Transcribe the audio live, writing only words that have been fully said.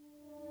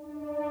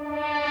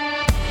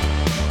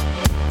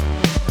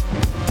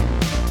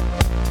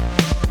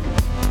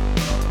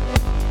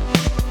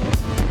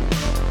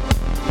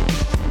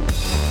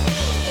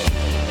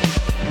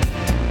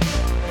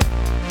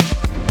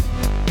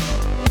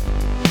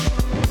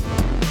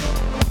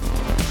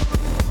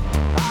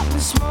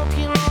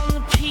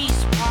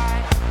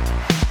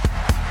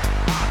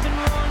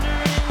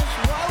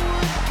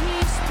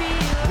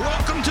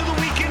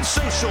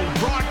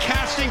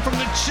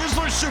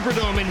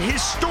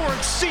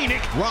historic,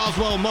 scenic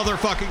Roswell,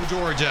 motherfucking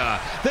Georgia.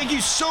 Thank you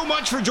so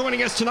much for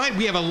joining us tonight.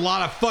 We have a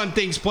lot of fun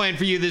things planned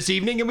for you this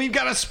evening, and we've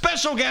got a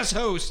special guest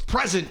host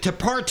present to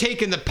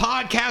partake in the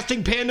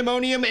podcasting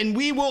pandemonium, and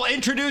we will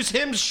introduce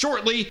him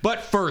shortly.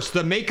 But first,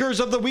 the makers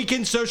of the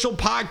Weekend Social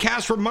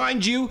podcast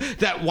remind you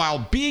that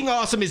while being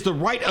awesome is the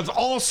right of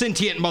all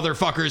sentient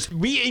motherfuckers,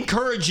 we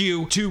encourage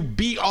you to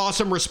be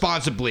awesome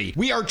responsibly.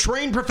 We are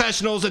trained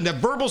professionals, and the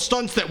verbal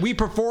stunts that we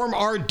perform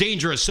are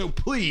dangerous, so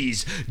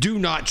please do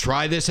not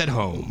try this at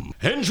home.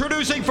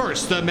 Introducing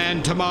first, the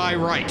man to my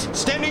right,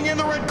 standing in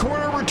the red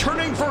corner,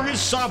 returning for his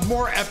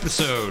sophomore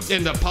episode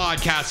in the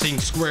podcasting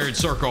squared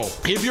circle.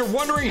 If you're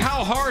wondering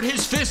how hard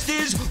his fist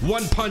is,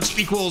 one punch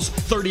equals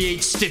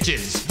 38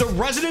 stitches. The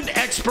resident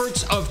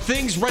experts of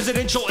things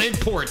residential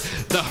import,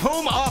 the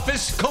home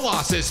office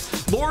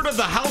colossus, lord of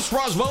the house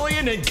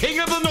Roswellian and king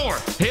of the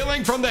north,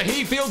 hailing from the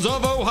hayfields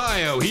of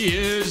Ohio, he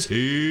is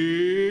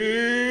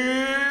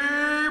E01.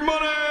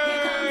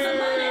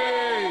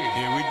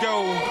 Here we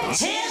go.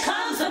 Here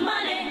comes the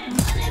money.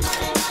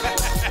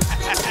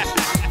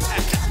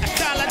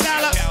 Dollar,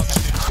 dollar.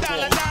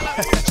 Dollar, dollar.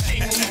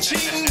 Ching,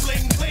 ching,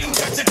 bling, bling.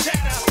 Got the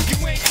chatter.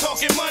 You ain't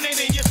talking money,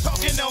 then you're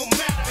talking no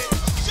matter.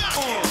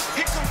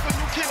 Here comes the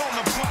new kid on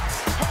the block.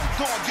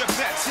 Hold on, your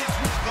bets. Hit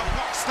with the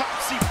rock. Stop,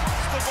 see,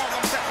 first of all,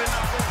 I'm stepping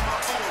up on my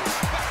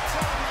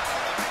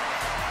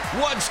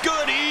own. What's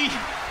good, E?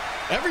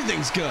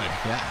 Everything's good.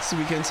 Yeah, it's the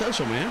Weekend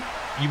Social, man.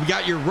 You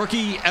got your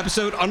rookie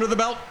episode under the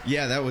belt?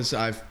 Yeah,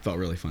 I felt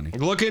really funny.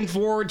 Looking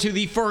forward to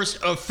the first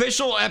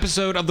official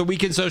episode of the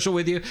Weekend Social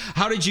with you.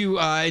 How did you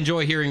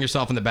enjoy hearing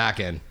yourself in the back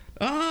end?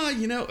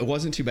 It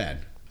wasn't too bad.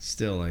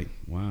 Still, like,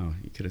 wow,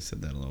 you could have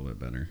said that a little bit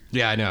better.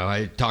 Yeah, I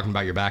know. Talking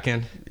about your back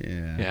end?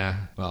 Yeah. Yeah.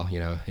 Well,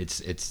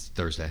 it's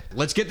Thursday.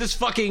 Let's get this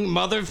fucking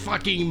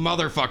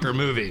motherfucker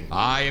moving.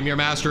 I am your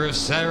master of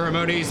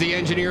ceremonies, the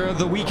engineer of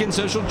the Weekend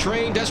Social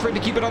train, desperate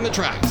to keep it on the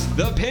tracks.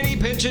 The penny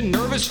pinching,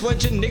 nervous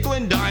flinching, nickel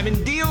and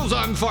diamond deals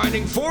I'm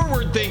finding,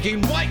 forward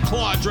thinking, white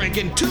claw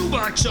drinking,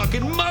 tuba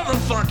chucking,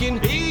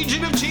 motherfucking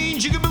agent of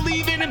change you can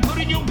believe in and put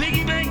in your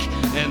piggy bank,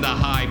 and the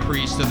high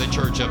priest of the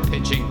church of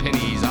pinching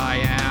pennies. I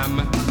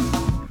am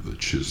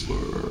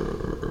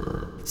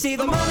Chiseler. See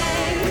the money,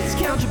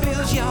 count your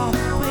bills, y'all.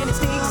 When it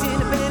sneaks in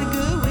the bed of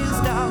Goodwill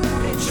style.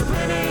 Pinch your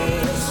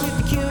pennies with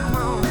the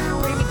coupon.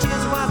 Bring your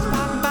chisel while it's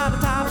popping by the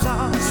tops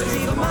off.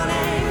 See the money,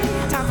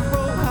 time for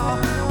roll call.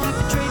 Keep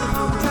the train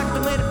on track,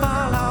 don't let it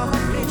fall off.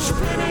 Pinch your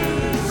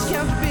pennies,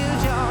 count your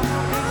bills, y'all.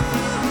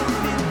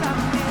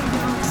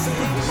 See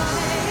the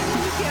money,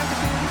 count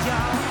your bills,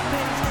 y'all.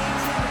 When it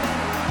sneaks in the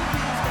bed of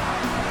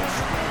Goodwill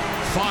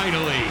style.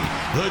 Finally,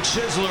 the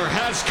Chiseler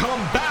has come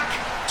back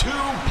to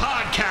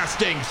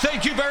podcasting.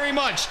 Thank you very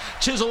much,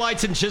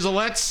 Chiselites and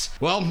Chiselettes.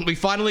 Well, we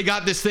finally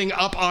got this thing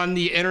up on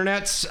the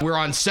internets. We're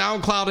on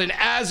SoundCloud, and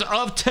as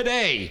of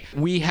today,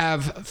 we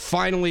have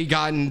finally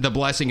gotten the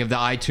blessing of the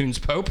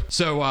iTunes Pope.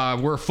 So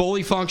we're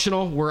fully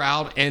functional. We're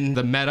out in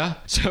the meta.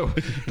 So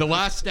the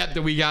last step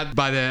that we got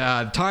by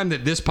the time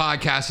that this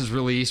podcast is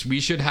released,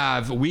 we should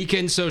have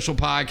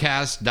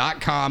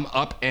weekendsocialpodcast.com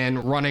up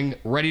and running,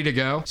 ready to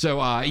go.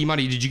 So,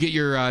 E-Money, did you get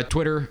your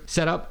Twitter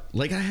set up?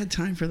 Like, I had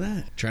time for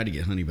that. Tried to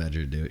get Honey Badger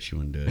to do it. She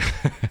wouldn't do it.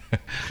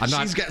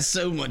 She's got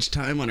so much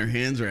time on her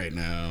hands right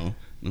now.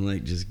 I'm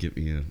like, just get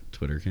me a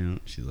Twitter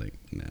account. She's like,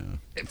 no.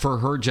 For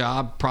her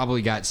job,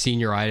 probably got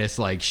senioritis.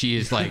 Like, she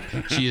is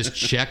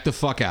checked the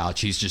fuck out.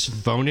 She's just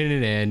phoning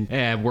it in.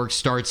 And work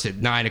starts at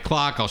 9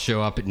 o'clock. I'll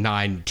show up at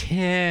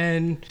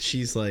 9:10.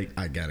 She's like,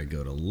 I gotta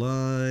go to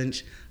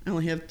lunch. I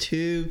only have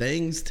 2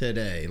 things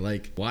today.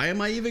 Like, why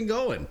am I even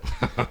going?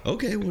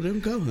 Okay, well,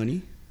 then go,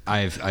 honey.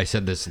 I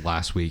said this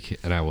last week,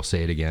 and I will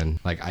say it again.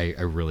 Like, I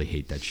really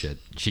hate that shit.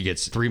 She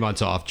gets 3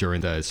 months off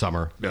during the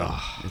summer.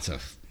 Ugh.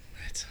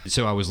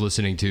 So I was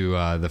listening to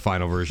the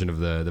final version of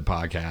the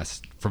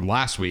podcast from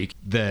last week.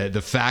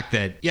 The fact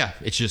that, yeah,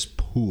 it's just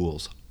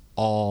pools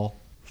all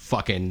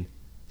fucking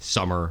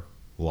summer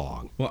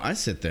long. Well, I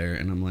sit there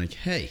and I'm like,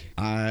 hey,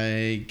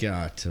 I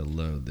got to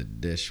load the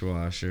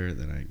dishwasher.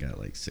 Then I got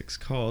like 6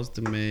 calls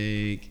to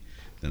make.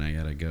 Then I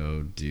got to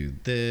go do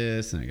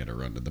this. And I got to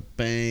run to the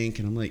bank.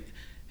 And I'm like,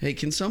 hey,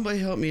 can somebody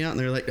help me out? And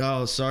they're like,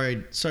 oh,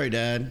 sorry,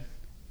 Dad. I'm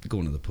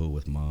going to the pool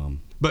with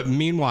Mom. But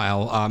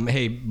meanwhile,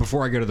 hey,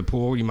 before I go to the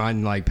pool, you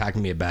mind like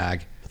packing me a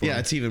bag? Yeah,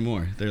 it's even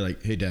more. They're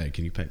like, hey, Dad,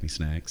 can you pack me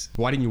snacks?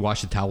 Why didn't you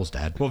wash the towels,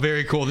 Dad? Well,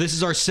 very cool. This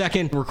is our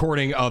second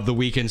recording of the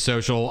Weekend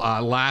Social.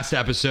 Last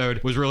episode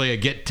was really a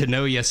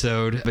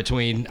get-to-know-you-sode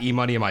between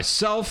E-Money and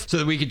myself so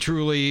that we could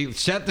truly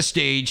set the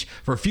stage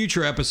for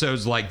future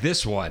episodes like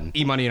this one.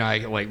 E-Money and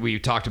I, like, we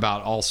talked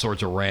about all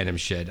sorts of random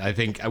shit. I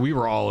think we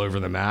were all over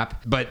the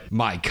map. But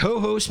my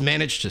co-host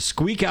managed to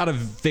squeak out a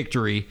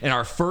victory in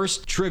our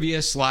first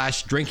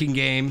trivia/drinking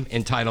game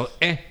entitled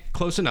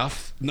Close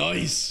Enough.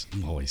 Nice.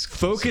 I'm always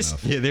close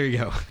enough. Yeah, there you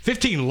go.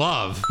 15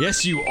 Love.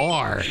 Yes, you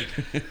are.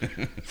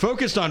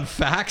 Focused on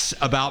facts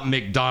about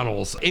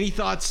McDonald's. Any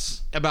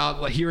thoughts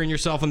about hearing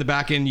yourself on the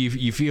back end?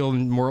 You feel a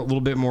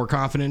little bit more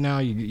confident now?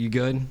 You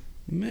good?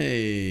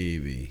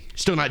 Maybe.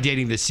 Still not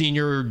dating the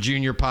senior or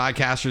junior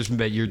podcasters,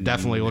 but you're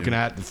definitely looking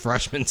at the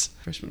freshmen.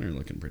 Freshmen are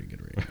looking pretty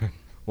good right now.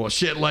 Well,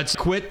 shit, let's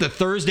quit the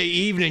Thursday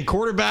evening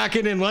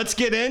quarterbacking and let's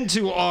get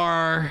into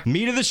our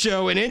meat of the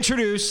show and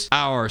introduce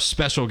our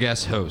special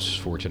guest host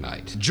for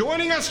tonight.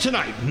 Joining us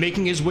tonight,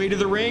 making his way to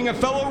the ring, a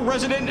fellow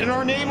resident in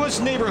our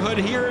nameless neighborhood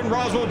here in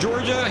Roswell,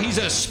 Georgia. He's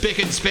a spick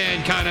and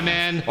span kind of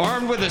man,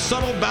 armed with a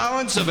subtle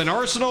balance of an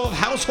arsenal of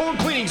household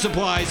cleaning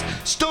supplies,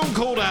 stone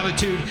cold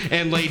attitude,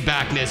 and laid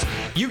backness.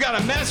 You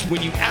got a mess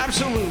when you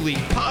absolutely,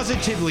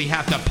 positively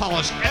have to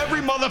polish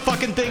every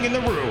motherfucking thing in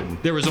the room.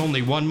 There is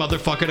only one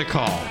motherfucker to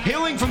call.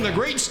 Hailing from the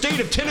great state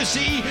of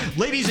Tennessee,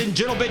 ladies and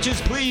gentle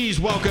bitches, please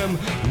welcome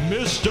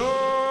Mr.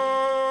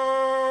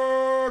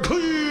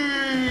 Clean.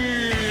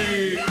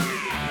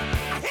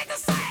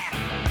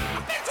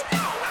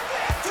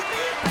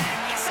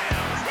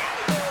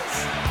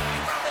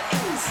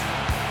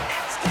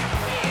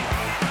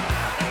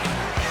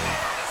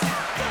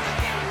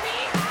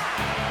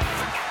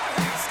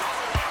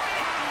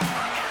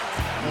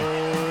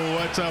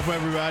 What's up,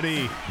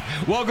 everybody?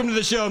 Welcome to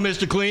the show,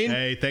 Mr. Clean.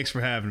 Hey, thanks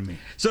for having me.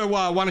 So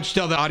why don't you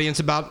tell the audience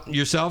about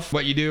yourself,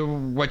 what you do,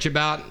 what you're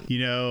about? You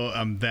know,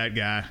 I'm that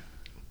guy.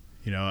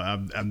 You know,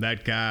 I'm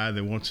that guy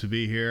that wants to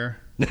be here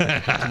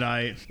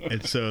tonight,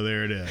 and so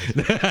there it is.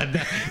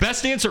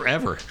 Best answer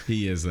ever.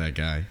 He is that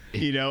guy.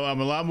 You know, I'm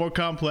a lot more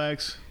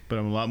complex, but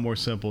I'm a lot more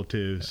simple,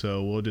 too,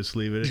 so we'll just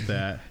leave it at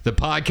that. The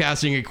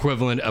podcasting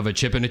equivalent of a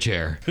chip in a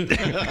chair.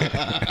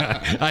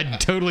 I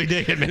totally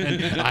dig it,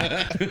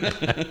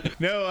 man.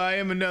 No, I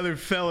am another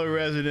fellow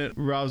resident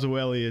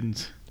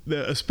Roswellians.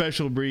 A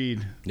special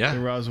breed. Yeah. The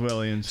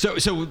Roswellians.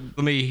 So let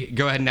me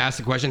go ahead and ask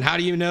the question. How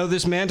do you know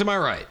this man to my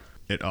right?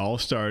 It all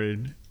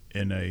started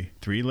in a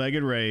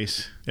three-legged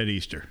race at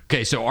Easter.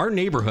 Okay, so our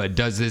neighborhood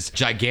does this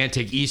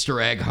gigantic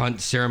Easter egg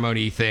hunt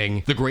ceremony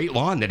thing, the Great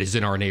Lawn that is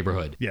in our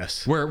neighborhood.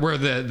 Yes. Where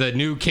the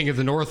new King of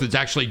the North is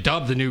actually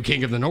dubbed the new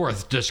King of the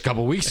North just a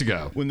couple weeks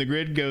ago. When the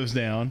grid goes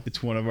down,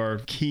 it's one of our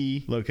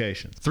key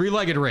locations.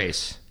 Three-legged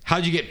race.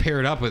 How'd you get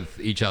paired up with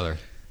each other?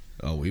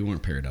 Oh, we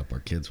weren't paired up.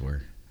 Our kids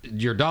were.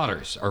 Your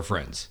daughters are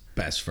friends.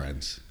 Best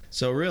friends.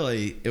 So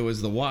really, it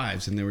was the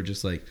wives, and they were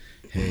just like,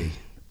 hey,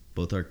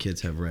 both our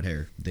kids have red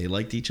hair. They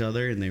liked each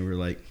other, and they were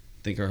like,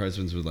 think our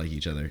husbands would like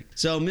each other.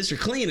 So Mr.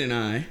 Clean and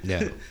I,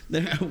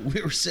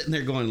 we were sitting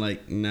there going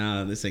like,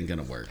 nah, this ain't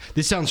going to work.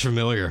 This sounds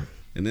familiar.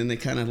 And then they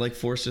kind of like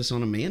forced us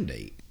on a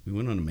mandate. We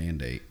went on a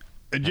mandate.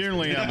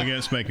 Generally, I'm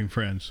against making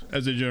friends,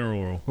 as a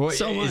general rule. Well,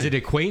 So is it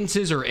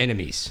acquaintances or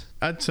enemies?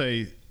 I'd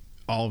say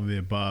all of the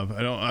above.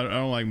 I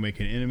don't like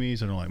making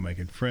enemies. I don't like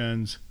making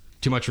friends.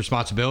 Too much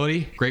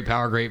responsibility? Great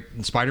power, great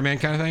Spider-Man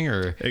kind of thing?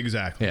 Or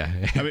Exactly. Yeah.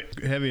 I mean,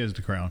 heavy as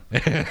the crown.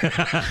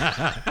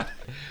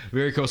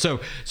 Very cool. So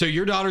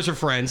your daughters are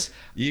friends.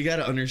 You got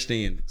to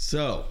understand.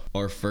 So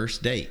our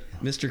first date,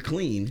 Mr.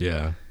 Clean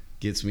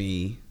gets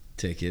me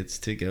tickets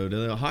to go to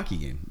the hockey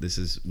game. This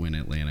is when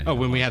Atlanta. Oh,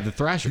 when we had the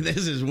Thrashers.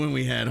 This is when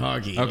we had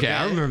hockey. Okay,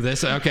 I remember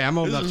this. Okay, I'm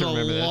old enough to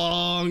remember a this.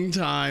 long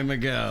time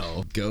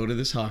ago. Go to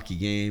this hockey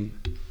game,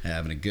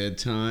 having a good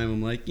time.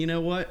 I'm like, you know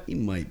what? He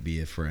might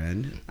be a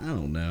friend. I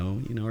don't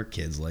know. You know, our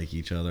kids like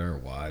each other. Our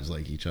wives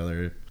like each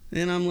other.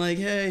 And I'm like,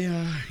 hey,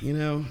 you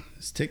know,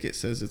 this ticket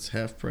says it's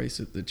half price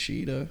at the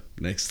Cheetah.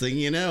 Next thing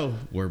you know,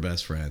 we're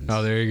best friends.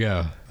 Oh, there you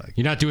go.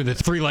 You're not doing the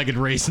three-legged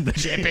race in the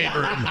champagne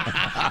room.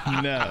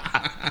 No.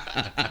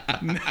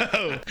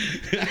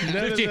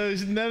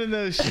 None of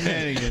those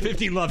shenanigans.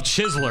 50 Love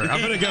Chiseler.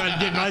 I'm going to go ahead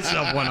and get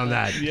myself one on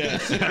that.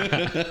 Yes.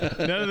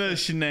 None of those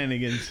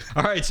shenanigans.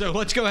 All right, so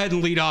let's go ahead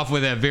and lead off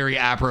with a very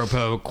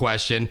apropos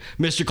question.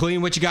 Mr.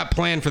 Clean, what you got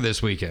planned for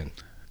this weekend?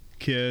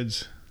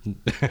 Kids,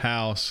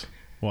 house,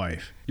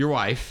 wife. Your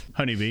wife.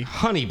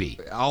 Honeybee.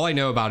 All I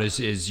know about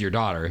is your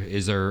daughter.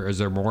 Is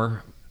there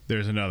more?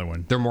 There's another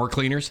one. There are more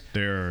cleaners?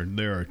 There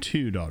are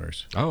two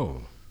daughters.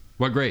 Oh.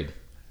 What grade?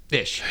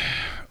 Ish.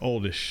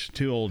 Oldish.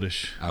 Too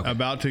oldish. Okay.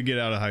 About to get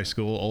out of high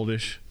school.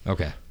 Oldish.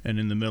 Okay. And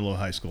in the middle of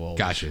high school. Oldish.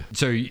 Gotcha.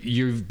 So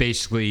you've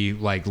basically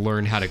like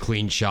learned how to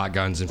clean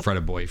shotguns in front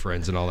of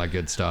boyfriends and all that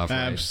good stuff,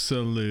 right?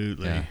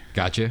 Absolutely. Yeah.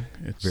 Gotcha.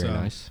 It's Very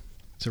nice.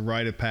 It's a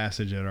rite of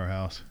passage at our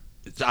house.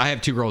 I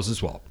have two girls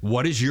as well.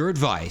 What is your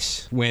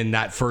advice when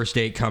that first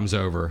date comes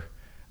over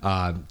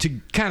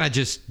to kind of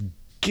just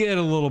get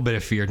a little bit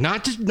of fear?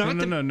 Not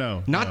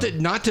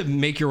to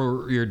make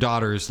your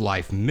daughter's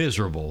life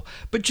miserable,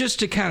 but just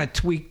to kind of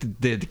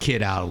tweak the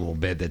kid out a little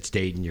bit that's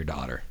dating your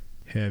daughter.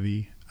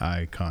 Heavy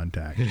eye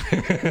contact.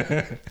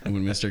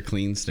 When Mr.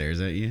 Clean stares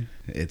at you,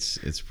 it's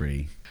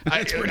pretty.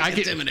 I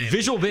can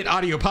visual bit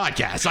audio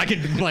podcast. I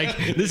can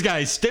like this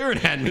guy's staring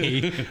at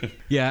me.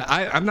 Yeah,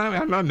 I'm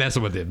not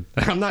messing with him.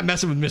 I'm not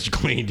messing with Mr.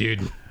 Clean,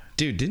 dude.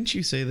 Dude, didn't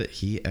you say that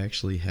he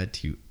actually had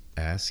to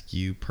ask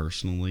you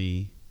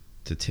personally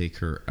to take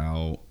her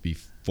out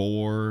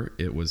before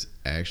it was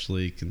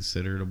actually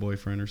considered a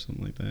boyfriend or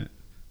something like that?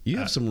 You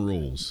have some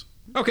rules.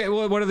 Okay,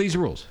 well, what are these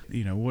rules?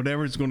 You know,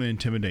 whatever's going to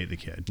intimidate the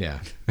kid. Yeah.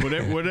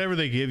 Whatever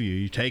they give you,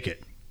 you take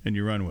it and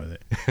you run with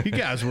it. You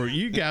guys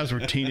were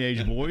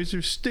teenage boys.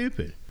 You're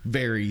stupid.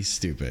 Very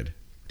stupid.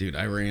 Dude,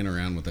 I ran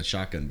around with a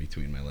shotgun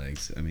between my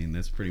legs. I mean,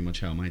 that's pretty much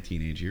how my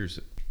teenage years.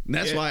 And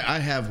that's why I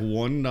have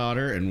one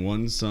daughter and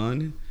one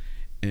son,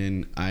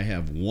 and I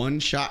have one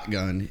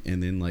shotgun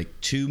and then like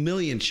 2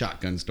 million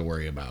shotguns to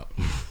worry about.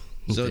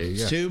 So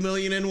it's 2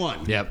 million in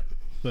one. Yep.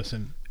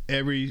 Listen,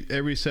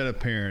 every set of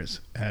parents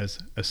has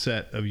a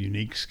set of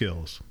unique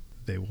skills.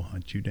 They will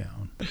hunt you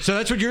down. So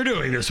that's what you're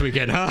doing this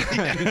weekend, huh?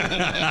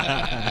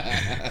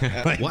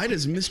 Why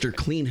does Mr.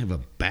 Clean have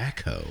a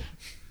backhoe?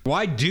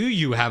 Why do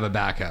you have a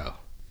backhoe?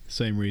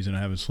 Same reason I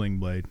have a sling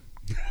blade.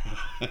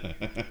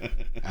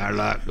 I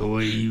like the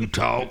way you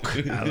talk.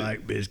 I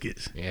like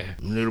biscuits. Yeah.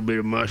 A little bit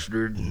of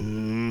mustard.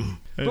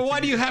 But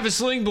why do you have a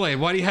sling blade?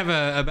 Why do you have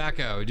a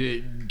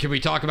backhoe? Can we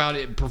talk about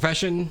it,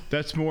 profession?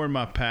 That's more in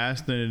my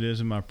past than it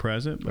is in my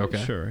present. But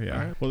Okay. Sure,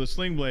 yeah. Right. Well, the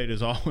sling blade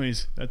is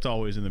always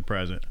in the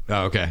present.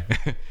 Oh, okay.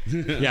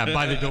 Yeah,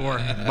 by the door.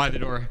 By the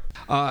door.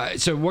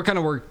 So what kind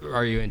of work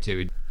are you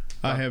into?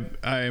 I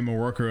am a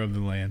worker of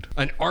the land.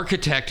 An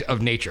architect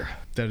of nature.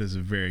 That is a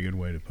very good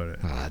way to put it.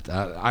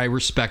 I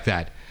respect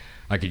that.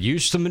 I could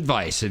use some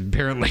advice.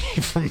 Apparently,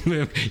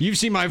 you've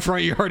seen my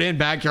front yard and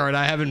backyard.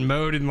 I haven't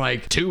mowed in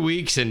like 2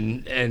 weeks,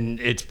 and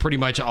it's pretty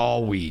much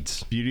all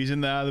weeds. Beauty's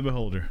in the eye of the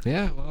beholder.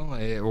 Yeah, well,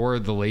 or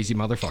the lazy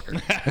motherfucker.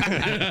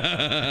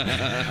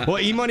 Well,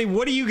 E-Money,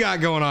 what do you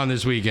got going on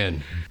this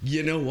weekend?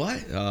 You know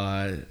what?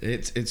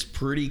 It's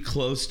pretty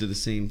close to the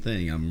same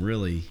thing. I'm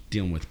really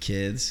dealing with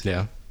kids.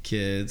 Yeah.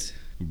 Kids,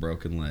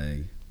 broken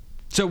leg.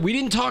 So we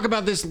didn't talk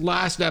about this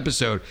last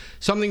episode.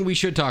 Something we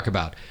should talk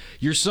about.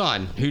 Your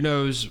son, who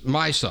knows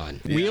my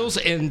son. Yeah. Wheels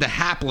and the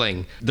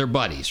Hapling, they're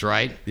buddies,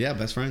 right? Yeah,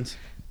 best friends.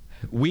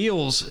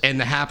 Wheels and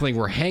the Hapling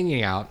were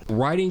hanging out,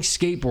 riding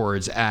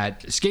skateboards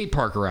at skate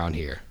park around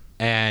here.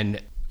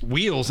 And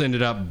Wheels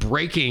ended up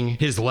breaking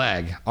his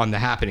leg on the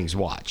Happenings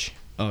watch.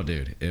 Oh,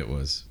 dude, it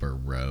was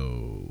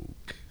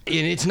broke.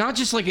 And it's not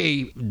just like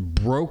a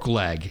broke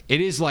leg.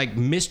 It is like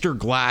Mr.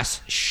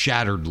 Glass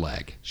shattered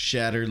leg.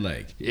 Shattered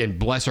leg. And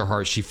bless her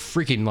heart, she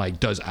freaking like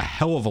does a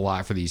hell of a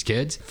lot for these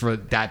kids. For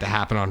that to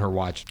happen on her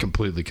watch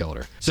completely killed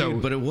her. So,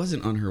 Dude, but it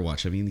wasn't on her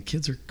watch. I mean, the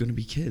kids are going to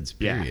be kids,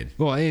 period.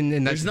 Yeah. Well, and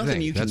that's There's the nothing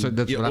thing. you can.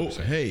 That's what I'm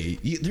saying.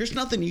 Hey, there's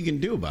nothing you can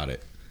do about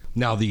it.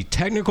 Now, the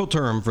technical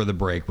term for the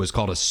break was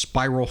called a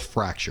spiral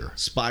fracture.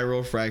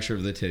 Spiral fracture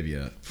of the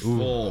tibia,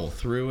 full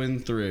through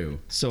and through.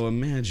 So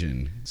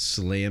imagine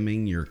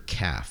slamming your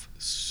calf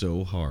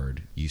so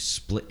hard you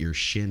split your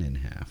shin in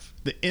half.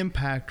 The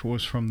impact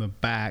was from the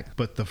back,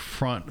 but the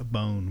front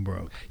bone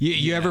broke.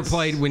 You ever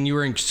played when you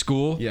were in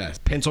school? Yes.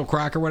 Pencil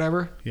crack or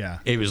whatever? Yeah.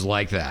 It was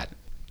like that.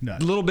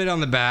 Nuts. A little bit on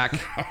the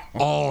back,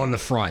 all on the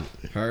front.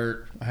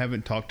 Hurt. I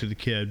haven't talked to the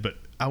kid, but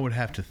I would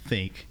have to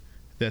think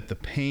that the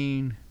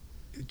pain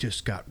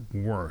just got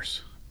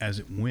worse as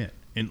it went,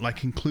 and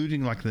like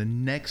including like the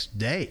next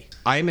day.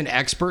 I am an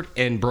expert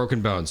in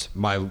broken bones.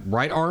 My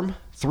right arm,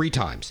 3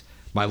 times.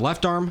 My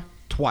left arm,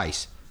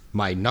 twice.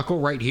 My knuckle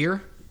right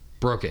here,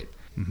 broke it.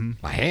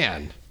 My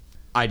hand,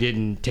 I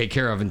didn't take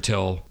care of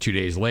until 2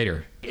 days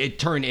later. It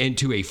turned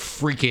into a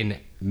freaking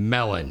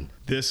melon.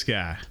 This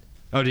guy,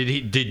 Oh, did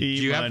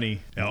you have?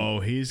 E-Money,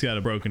 he's got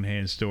a broken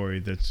hand story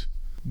that's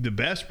the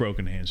best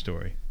broken hand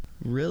story.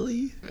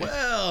 Really?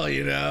 Well,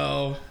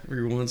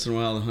 every once in a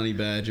while, the honey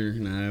badger,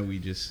 we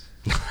just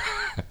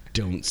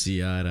don't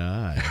see eye to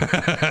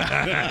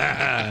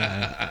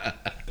eye.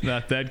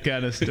 Not that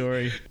kind of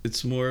story.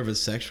 It's more of a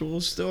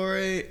sexual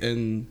story,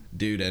 and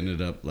dude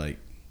ended up like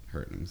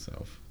hurting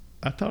himself.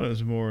 I thought it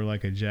was more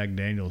like a Jack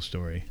Daniels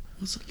story.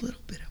 It was a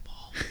little bit of all.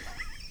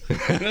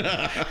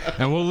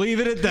 And we'll leave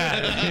it at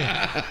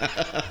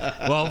that.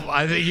 Well,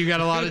 I think you got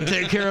a lot to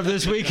take care of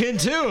this weekend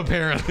too,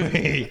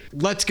 apparently.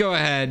 Let's go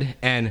ahead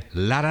and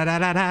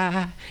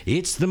la-da-da-da-da.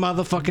 It's the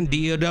motherfucking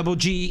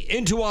D-O-double-G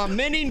into our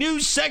mini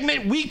news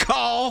segment we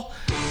call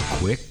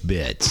Quick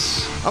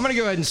Bits. I'm going to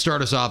go ahead and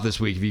start us off this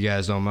week, if you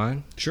guys don't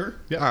mind. Sure.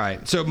 All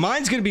right. So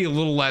mine's going to be a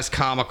little less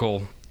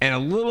comical and a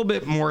little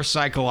bit more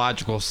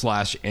psychological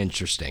 /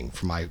 interesting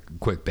for my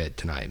quick bit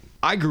tonight.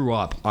 I grew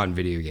up on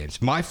video games.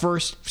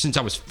 Since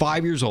I was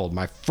 5 years old,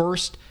 my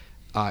first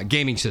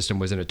gaming system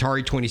was an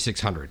Atari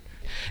 2600.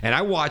 And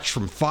I watched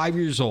from 5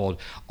 years old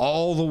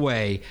all the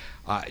way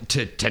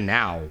to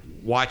now,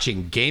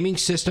 watching gaming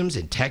systems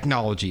and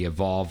technology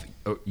evolve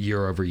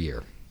year over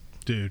year.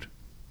 Dude,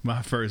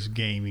 my first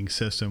gaming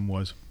system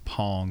was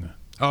Pong.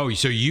 Oh,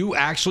 so you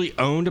actually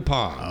owned a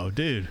Pong? Oh,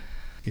 dude.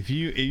 If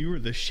you were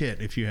the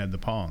shit if you had the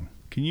Pong.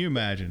 Can you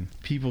imagine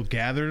people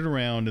gathered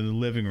around in the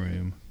living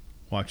room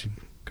watching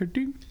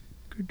ka-ding,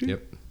 ka-ding,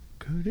 Yep.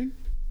 ka-ding,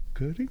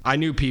 ka-ding. I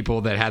knew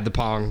people that had the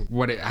Pong.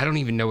 I don't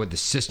even know what the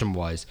system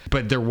was,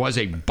 but there was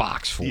a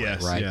box for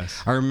Yes, it, right?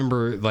 yes. I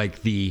remember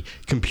like the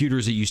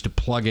computers that used to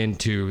plug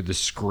into the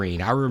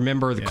screen. I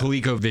remember the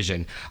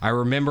ColecoVision. I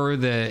remember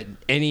the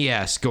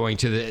NES going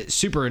to the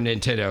Super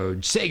Nintendo,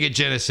 Sega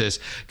Genesis,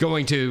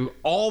 going to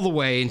all the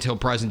way until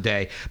present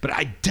day. But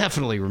I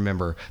definitely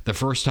remember the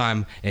first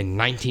time in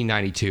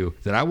 1992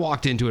 that I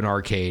walked into an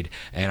arcade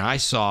and I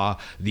saw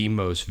the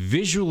most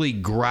visually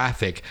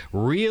graphic,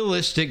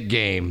 realistic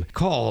game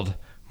called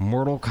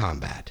Mortal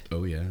Kombat.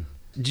 Oh, yeah.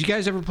 Did you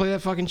guys ever play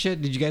that fucking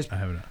shit? Did you guys? I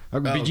haven't.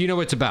 But do you know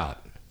what it's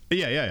about?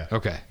 Yeah.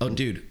 Okay. Oh,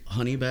 dude,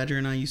 Honey Badger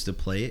and I used to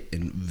play it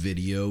in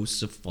Video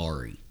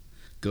Safari.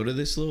 Go to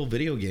this little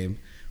video game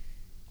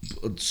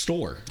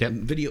store. Yep.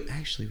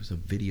 Actually, it was a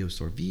video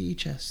store.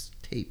 VHS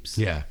tapes.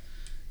 Yeah.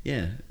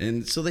 Yeah,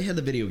 and so they had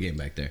the video game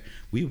back there.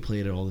 We would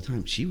play it all the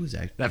time. She was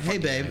acting, hey,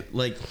 babe,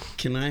 like,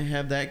 can I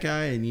have that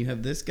guy and you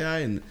have this guy?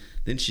 And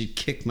then she'd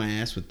kick my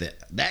ass with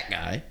that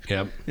guy.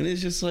 Yep. And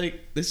it's just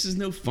like, this is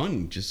no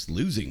fun, just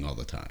losing all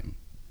the time.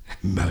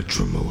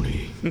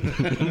 Matrimony.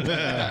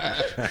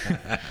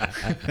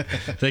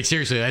 Like,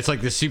 seriously, that's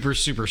like the super,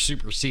 super,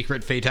 super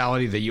secret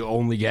fatality that you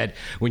only get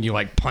when you,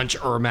 like, punch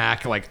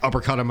Ermac, like,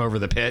 uppercut him over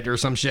the pit or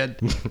some shit.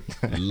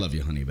 I love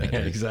you, Honey Badger.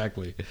 Yeah,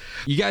 exactly.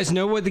 You guys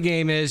know what the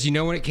game is. You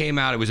know when it came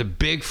out. It was a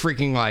big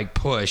freaking, like,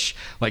 push.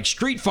 Like,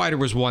 Street Fighter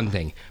was one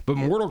thing, but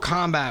Mortal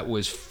Kombat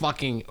was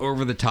fucking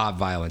over-the-top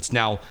violence.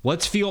 Now,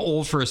 let's feel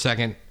old for a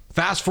second.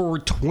 Fast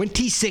forward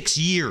 26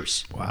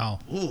 years. Wow.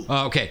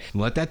 Okay,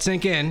 let that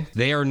sink in.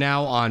 They are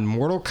now on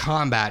Mortal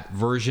Kombat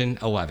version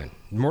 11.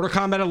 Mortal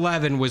Kombat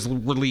 11 was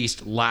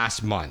released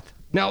last month.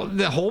 Now,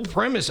 the whole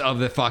premise of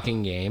the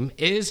fucking game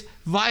is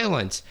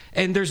violence.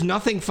 And there's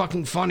nothing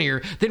fucking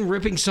funnier than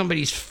ripping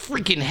somebody's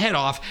freaking head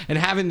off and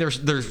having their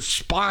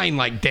spine,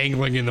 like,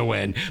 dangling in the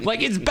wind.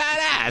 Like, it's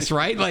badass,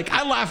 right? Like,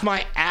 I laugh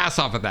my ass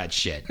off at that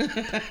shit.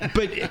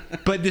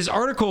 But this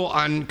article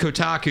on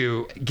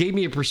Kotaku gave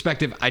me a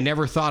perspective I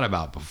never thought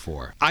about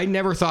before. I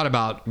never thought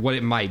about what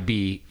it might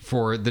be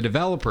for the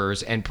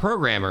developers and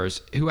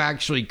programmers who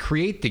actually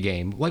create the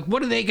game. Like,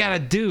 what do they got to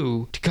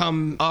do to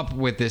come up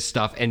with this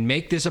stuff and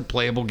make this a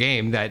playable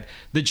game that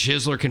the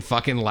chiseler can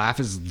fucking laugh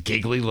his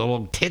giggly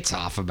little tits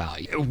off about?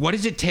 What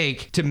does it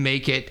take to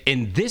make it,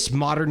 in this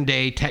modern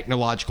day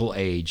technological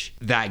age,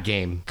 that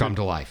game come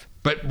to life?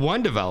 But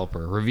one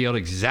developer revealed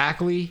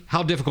exactly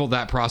how difficult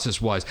that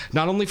process was,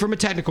 not only from a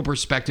technical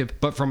perspective,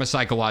 but from a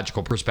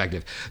psychological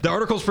perspective. The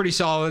article's pretty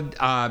solid.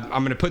 I'm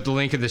going to put the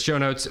link in the show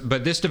notes,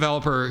 but this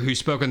developer, who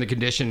spoke on the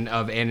condition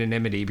of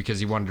anonymity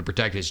because he wanted to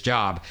protect his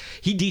job,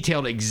 he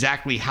detailed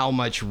exactly how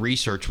much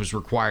research was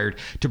required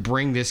to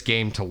bring this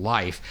game to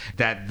life,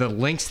 that the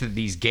lengths that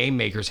these game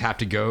makers have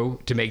to go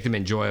to make them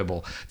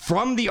enjoyable.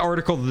 From the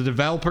article, the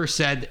developer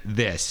said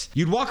this: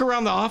 you'd walk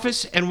around the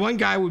office and one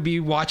guy would be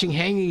watching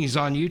hangings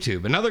on YouTube.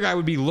 Another guy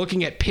would be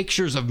looking at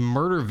pictures of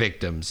murder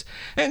victims.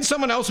 And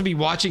someone else would be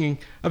watching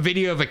a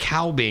video of a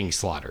cow being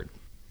slaughtered.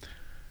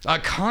 A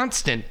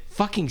constant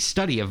fucking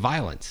study of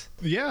violence.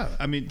 Yeah,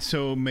 I mean,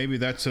 so maybe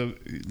that's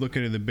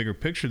looking at the bigger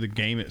picture, the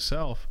game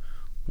itself.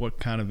 What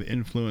kind of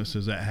influence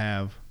does that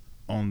have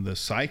on the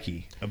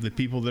psyche of the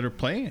people that are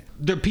playing it?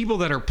 The people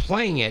that are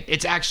playing it,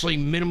 it's actually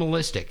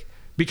minimalistic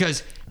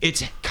because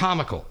it's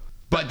comical.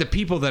 But the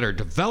people that are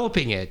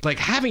developing it, like,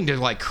 having to,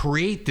 like,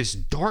 create this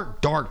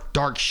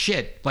dark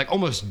shit, like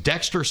almost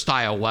Dexter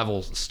style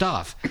level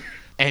stuff,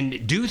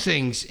 and do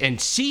things and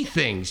see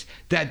things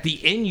that the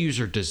end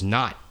user does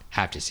not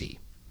have to see.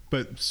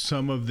 But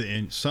some of the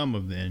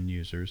end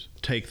users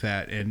take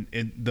that,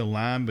 and the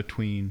line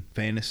between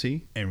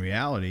fantasy and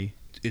reality,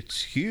 it's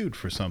skewed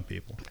for some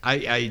people.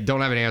 I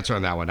don't have an answer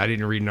on that one. I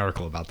didn't read an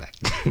article about that.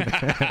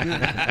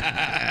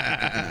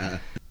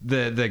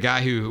 The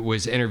guy who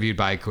was interviewed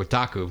by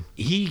Kotaku,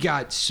 he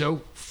got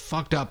so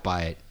fucked up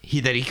by it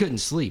that he couldn't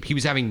sleep. He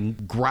was having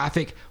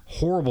graphic,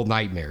 horrible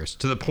nightmares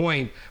to the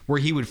point where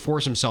he would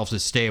force himself to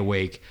stay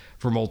awake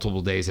for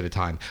multiple days at a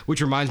time,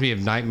 which reminds me of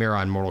Nightmare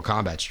on Mortal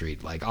Kombat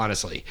Street. Like,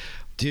 honestly.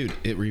 Dude,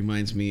 it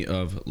reminds me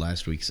of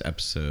last week's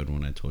episode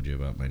when I told you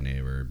about my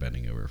neighbor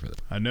bending over for the...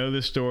 I know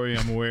this story.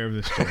 I'm aware of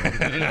this story.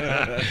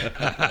 The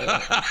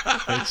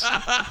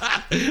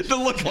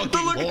look on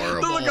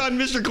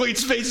Mr.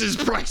 Clean's face is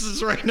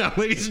priceless right now,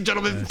 ladies and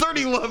gentlemen.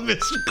 30 love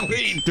Mr.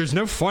 Clean. There's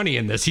no funny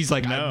in this. He's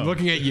like, no. I'm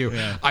looking at you.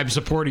 Yeah. I'm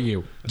supporting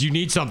you. Do you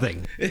need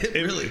something?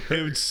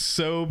 It was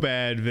so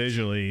bad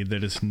visually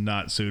that it's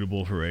not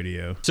suitable for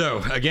radio.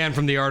 So, again,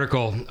 from the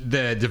article,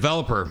 the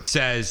developer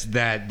says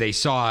that they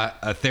saw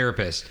a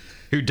therapist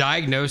who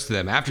diagnosed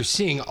them after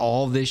seeing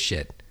all this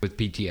shit with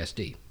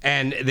PTSD.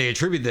 And they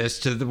attribute this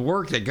to the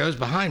work that goes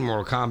behind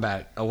Mortal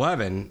Kombat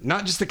 11,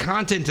 not just the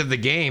content of the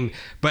game,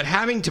 but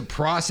having to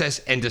process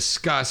and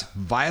discuss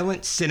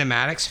violent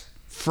cinematics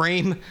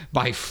frame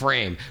by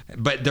frame.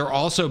 But they're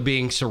also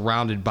being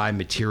surrounded by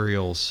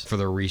materials for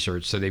their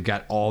research. So they've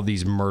got all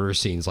these murder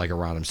scenes like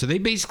around them. So they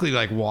basically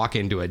like walk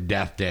into a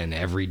death den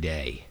every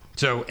day.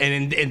 So,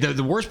 and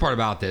the worst part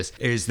about this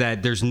is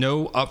that there's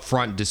no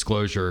upfront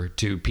disclosure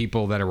to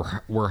people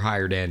that were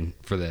hired in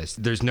for this.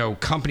 There's no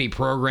company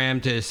program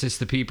to assist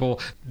the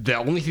people. The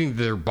only thing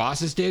that their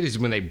bosses did is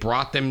when they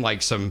brought them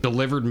like some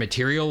delivered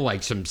material,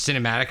 like some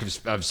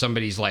cinematic of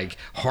somebody's like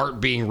heart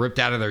being ripped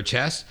out of their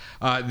chest,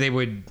 they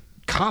would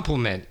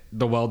compliment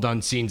the well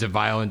done scenes of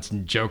violence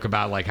and joke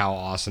about like how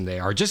awesome they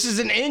are, just as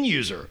an end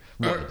user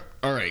would.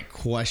 All right,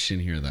 question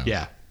here though.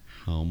 Yeah.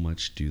 How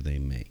much do they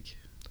make?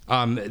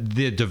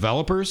 The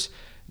developers,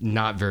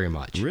 not very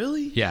much.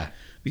 Really? Yeah.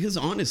 Because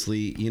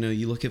honestly, you know,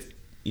 you look at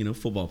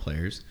football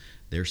players.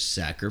 They're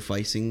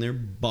sacrificing their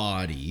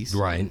bodies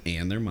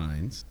and their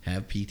minds,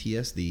 have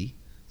PTSD.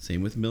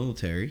 Same with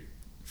military,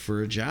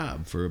 for a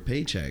job, for a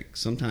paycheck.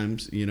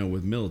 Sometimes,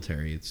 with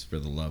military, it's for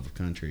the love of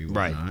country,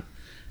 whatnot.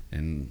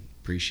 And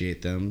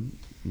appreciate them.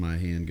 My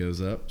hand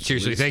goes up.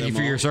 Seriously, thank you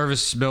for your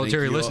service,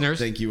 military listeners.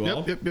 Thank you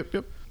all.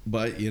 Yep.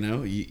 But,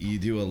 you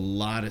do a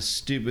lot of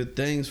stupid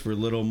things for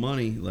little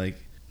money. Like,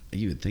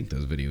 you would think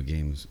those video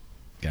games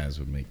guys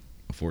would make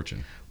a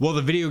fortune. Well,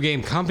 the video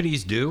game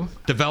companies do.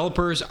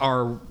 Developers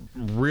are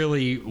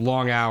really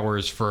long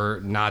hours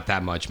for not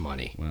that much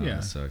money. Wow, Yeah.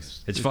 that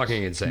sucks. It's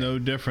fucking insane. No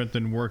different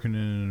than working in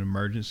an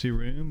emergency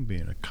room,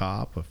 being a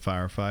cop, a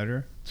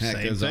firefighter. Hat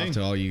Same goes thing. off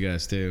to all you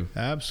guys, too.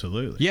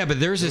 Absolutely. Yeah, but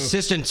there's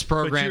assistance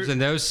programs in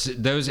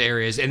those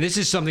areas, and this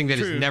is something that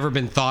has True. never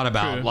been thought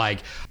about. True. Like,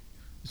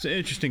 It's an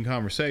interesting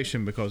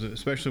conversation because,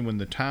 especially when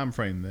the time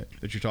frame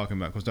that you're talking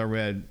about, because I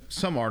read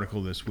some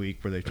article this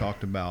week where they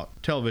talked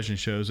about television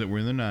shows that were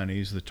in the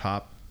 90s, the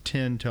top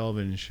 10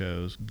 television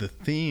shows, the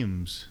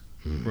themes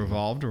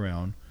revolved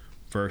around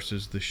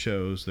versus the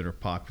shows that are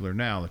popular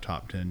now, the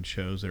top 10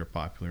 shows that are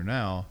popular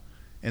now,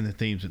 and the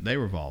themes that they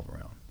revolve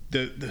around.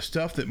 The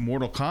stuff that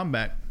Mortal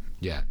Kombat,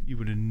 yeah, you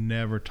would have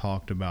never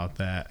talked about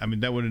that. I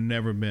mean, that would have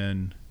never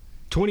been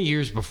 20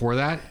 years before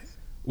that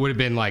would have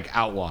been like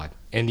outlawed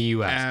in the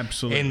U.S.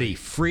 Absolutely. In the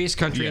freest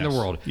country in the Yes.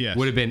 world, Yes.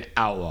 would have been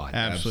outlawed.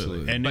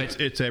 Absolutely. And But-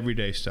 it's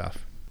everyday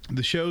stuff.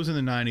 The shows in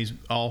the 90s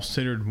all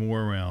centered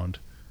more around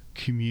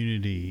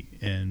community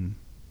and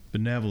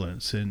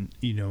benevolence and,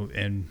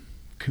 and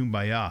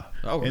kumbaya.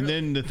 Oh, really? And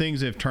then the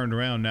things they've turned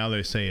around, now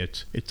they say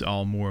it's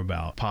all more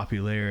about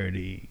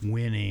popularity,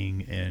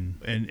 winning,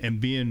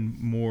 and being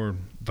more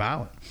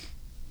violent.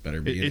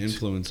 Better be an It's-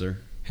 influencer.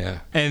 Yeah.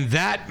 And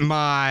that,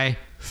 my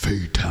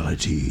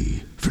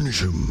Fatality.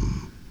 Finish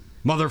him.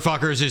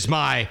 motherfuckers, is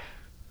my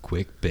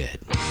quick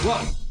bit.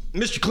 Well,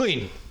 Mr.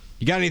 Clean,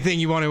 you got anything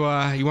you want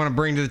to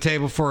bring to the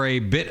table for a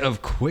bit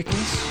of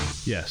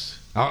quickness? Yes.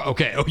 Oh,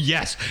 okay. Oh,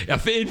 yes.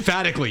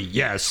 Emphatically,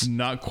 yes.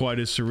 Not quite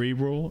as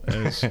cerebral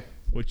as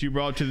what you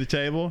brought to the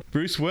table.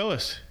 Bruce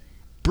Willis.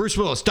 Bruce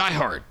Willis, Die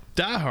Hard.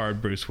 Die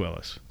Hard Bruce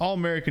Willis.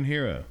 All-American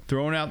hero.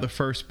 Throwing out the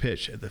first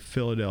pitch at the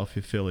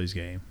Philadelphia Phillies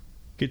game.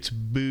 Gets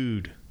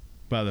booed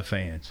by the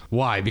fans.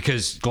 Why?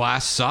 Because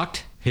Glass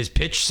sucked? His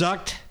pitch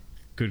sucked?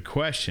 Good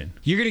question.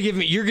 You're gonna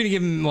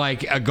give him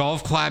like a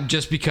golf clap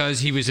just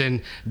because he was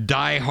in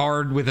Die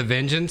Hard with a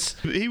Vengeance?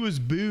 He was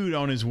booed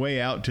on his way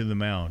out to the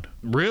mound.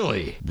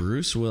 Really?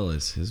 Bruce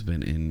Willis has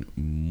been in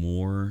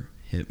more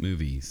hit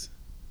movies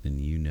than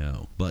you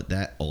know. But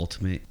that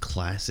ultimate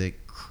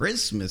classic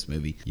Christmas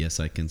movie, yes,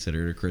 I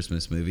consider it a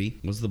Christmas movie,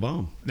 was The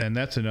Bomb. And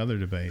that's another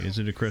debate. Is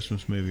it a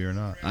Christmas movie or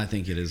not? I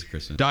think it is a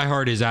Christmas. Die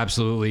Hard is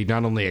absolutely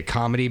not only a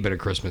comedy, but a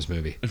Christmas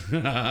movie.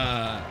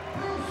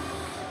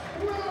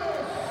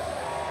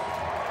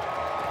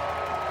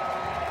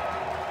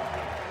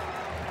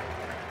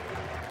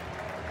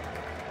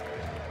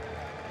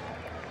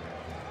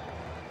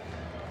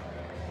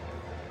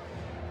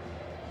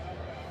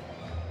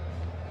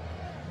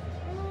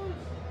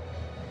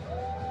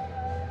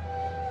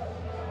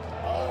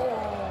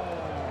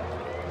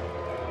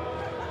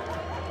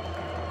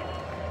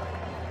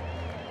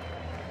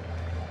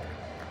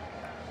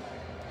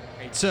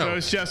 So So,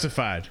 it's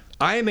justified.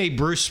 I am a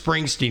Bruce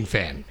Springsteen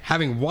fan.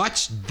 Having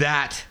watched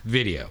that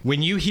video,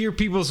 when you hear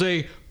people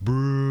say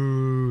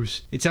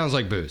Bruce, it sounds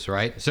like booze,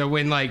 right? So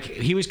when like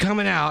he was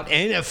coming out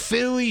in a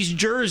Phillies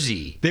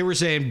jersey, they were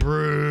saying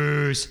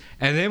Bruce,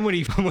 and then when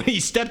he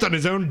stepped on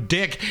his own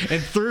dick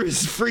and threw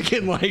his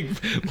freaking like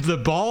the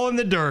ball in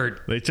the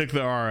dirt, They took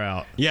the R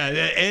out. yeah,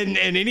 and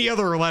any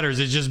other letters,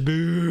 it's just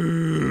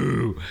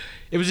boo.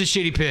 It was a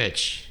shitty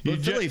pitch.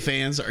 But Philly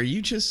fans, are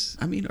they just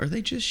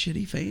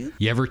shitty fans?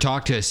 You ever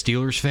talk to a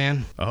Steelers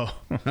fan? Oh,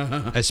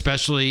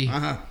 Especially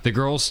the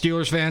girls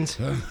Steelers fans.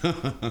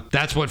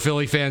 That's what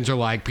Philly fans are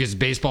like because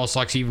baseball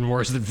sucks even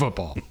worse than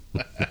football.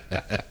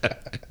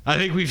 I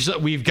think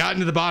we've gotten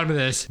to the bottom of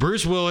this.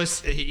 Bruce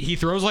Willis, he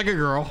throws like a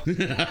girl,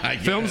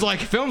 films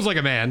like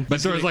a man,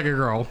 but throws like a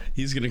girl.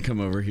 He's going to come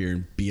over here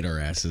and beat our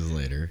asses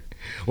later.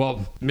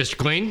 Well, Mr.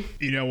 Clean.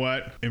 you know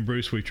what? In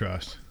Bruce we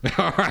trust.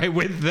 All right,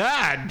 with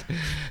that,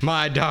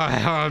 my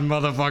darn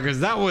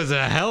motherfuckers, that was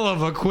a hell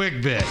of a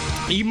quick bit.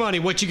 E-Money,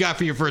 what you got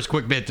for your first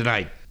quick bit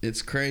tonight?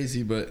 It's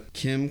crazy, but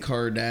Kim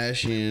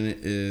Kardashian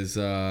is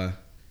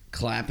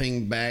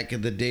clapping back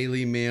at the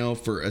Daily Mail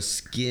for a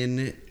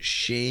skin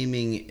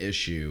shaming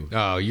issue.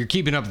 Oh, you're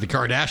keeping up with the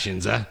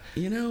Kardashians, huh?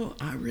 You know,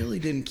 I really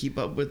didn't keep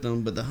up with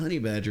them, but the Honey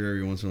Badger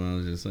every once in a while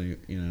is just like,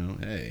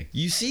 hey.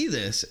 You see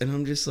this, and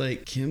I'm just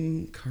like,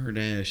 Kim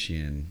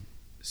Kardashian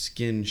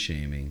skin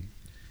shaming.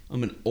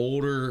 I'm an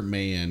older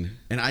man,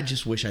 and I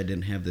just wish I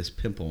didn't have this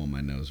pimple on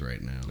my nose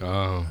right now.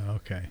 Oh,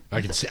 Okay.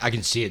 I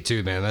can see it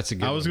too, man. That's a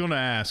good I was one. going to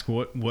ask,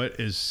 what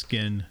is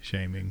skin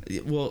shaming?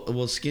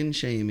 Well, skin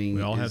shaming.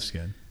 We all have is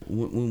skin.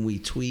 when we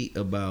tweet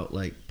about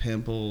like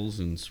pimples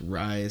and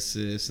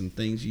psoriasis and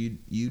things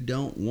you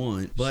don't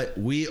want, but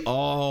we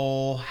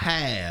all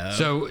have.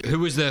 So who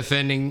was the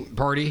offending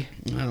party?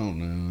 I don't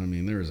know. I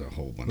mean, there was a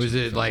whole bunch. Was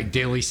it like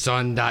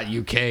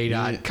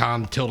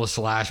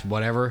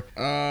dailysun.uk.com/whatever?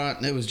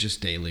 It was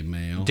just Daily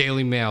Mail.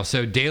 Daily Mail.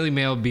 So Daily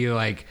Mail would be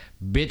like,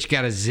 bitch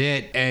got a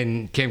zit,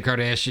 and Kim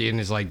Kardashian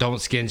is like,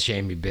 don't skin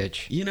shame me,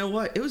 bitch. You know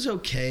what? It was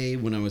okay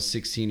when I was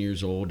 16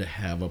 years old to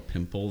have a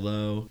pimple,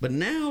 though. But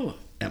now,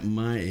 at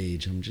my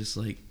age, I'm just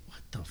like,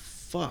 what the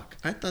fuck?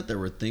 I thought there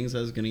were things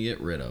I was going to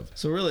get rid of.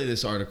 So really,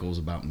 this article is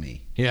about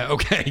me. Yeah,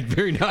 okay.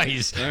 Very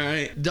nice. All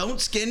right.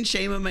 Don't skin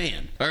shame a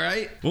man. All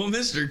right. Well,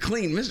 Mr.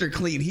 Clean,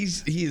 he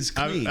is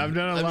clean. I've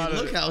done a lot of...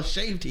 Look how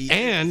shaved he is.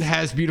 And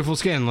has beautiful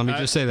skin. Let me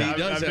just say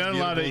that. I've done a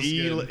lot of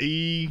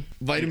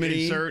Vitamin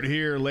E. Insert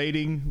here,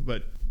 lading,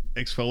 but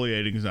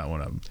exfoliating is not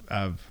one of them.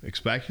 I've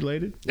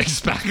expaculated.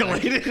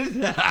 Expaculated?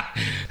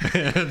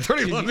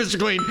 31, Mr.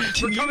 Clean,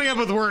 for coming up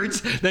with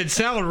words that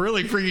sound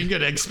really freaking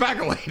good.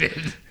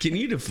 Expaculated. Can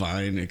you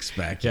define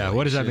expaculating? Yeah,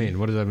 what does that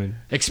mean?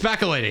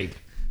 Expaculating.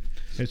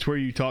 It's where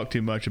you talk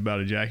too much about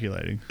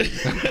ejaculating.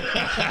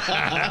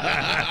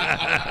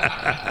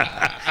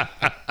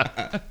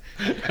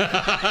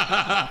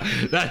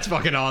 That's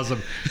fucking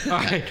awesome. All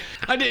right.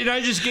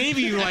 I just gave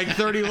you like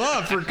 30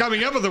 love for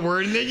coming up with the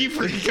word, and then you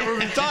freaking come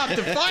over the top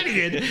defining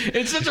it.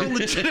 It's such a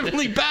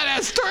legitimately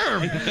badass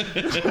term.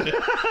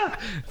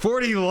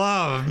 40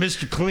 love,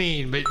 Mr.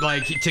 Clean, but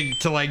like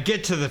to like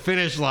get to the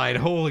finish line,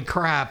 holy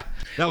crap.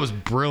 That was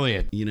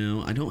brilliant. You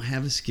know, I don't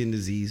have a skin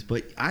disease,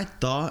 but I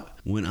thought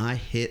when I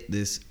hit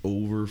this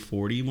over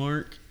 40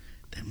 mark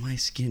that my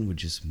skin would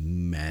just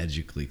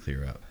magically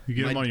clear up. You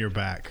get them on your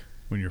back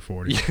when you're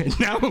 40.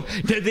 No,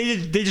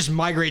 they just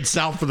migrate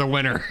south for the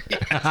winter.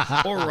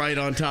 Or right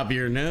on top of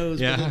your nose.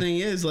 Yeah. But the thing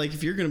is, like,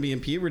 if you're going to be in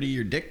puberty,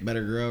 your dick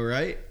better grow,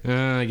 right?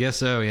 I guess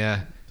so,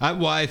 yeah.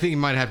 I think you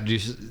might have to do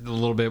a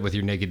little bit with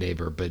your naked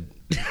neighbor, but...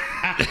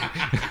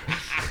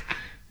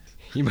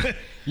 You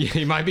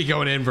might be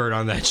going invert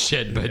on that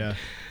shit, but... Yeah.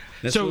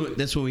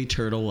 That's when we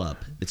turtle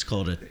up. It's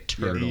called a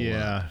turtle up.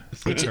 Yeah,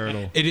 it's a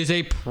turtle. It is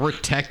a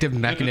protective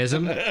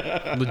mechanism,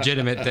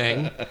 legitimate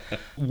thing.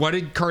 What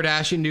did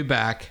Kardashian do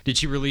back? Did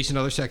she release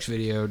another sex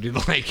video? Did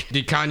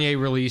Kanye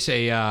release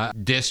a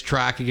diss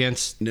track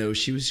against? No,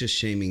 she was just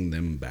shaming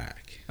them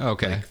back.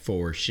 Okay. Like,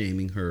 for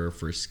shaming her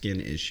for skin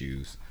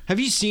issues. Have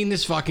you seen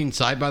this fucking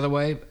site, by the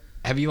way?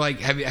 Have you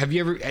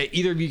ever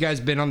either of you guys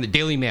been on the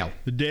Daily Mail?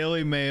 The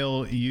Daily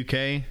Mail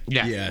UK?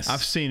 Yeah. Yes.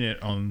 I've seen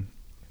it on,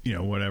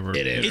 whatever.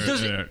 It is. It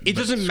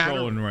doesn't matter.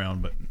 Scrolling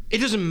around, but it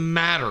doesn't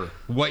matter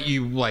what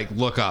you like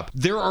look up.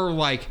 There are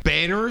like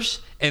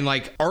banners and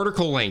like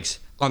article links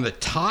on the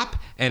top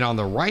and on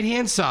the right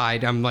hand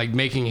side. I'm like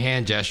making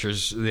hand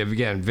gestures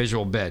again,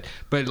 visual bit,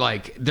 but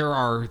like there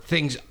are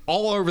things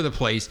all over the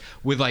place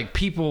with like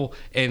people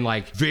in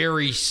like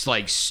very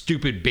like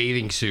stupid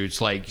bathing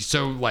suits, like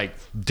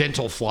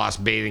dental floss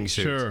bathing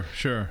suits.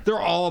 Sure. They're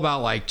all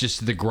about like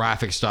just the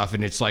graphic stuff,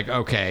 and it's like,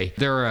 okay,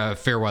 they're a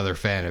fair weather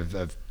fan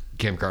of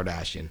Kim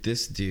Kardashian.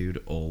 This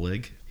dude,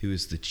 Oleg, who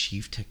is the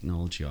chief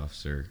technology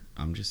officer,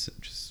 I'm just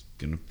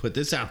gonna put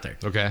this out there.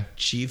 Okay.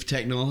 Chief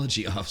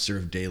technology officer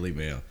of Daily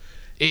Mail.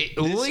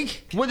 Oleg?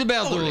 What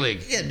about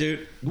Oleg? Yeah,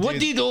 dude. What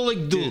did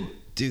Oleg do?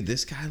 Dude,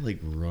 this guy like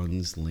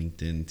runs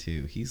LinkedIn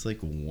too. He's like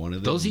one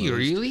of the Does he most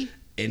really?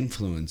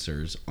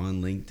 influencers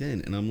on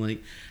LinkedIn. And I'm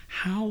like,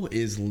 how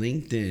is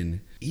LinkedIn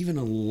even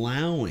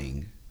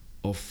allowing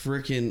a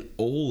freaking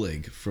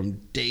Oleg from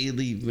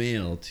Daily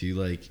Mail to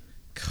like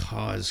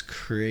cause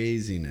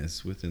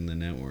craziness within the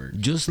network?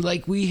 Just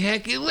like we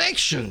hack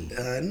election.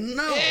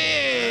 No.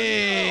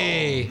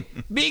 Hey!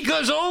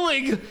 Because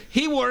Oleg,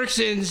 he works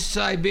in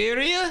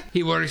Siberia,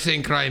 he works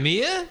in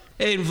Crimea,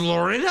 in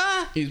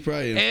Florida, He's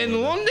probably in and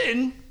Florida.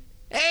 London.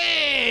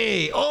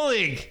 Hey,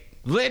 Oleg!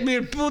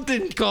 Vladimir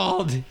Putin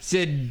called,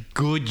 said,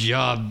 "Good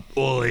job,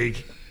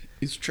 Oleg."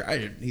 He's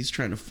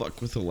trying to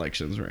fuck with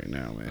elections right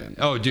now, man.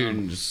 Oh, dude.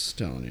 I'm just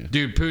telling you.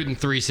 Dude, Putin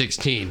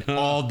 316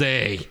 all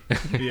day.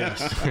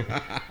 yes.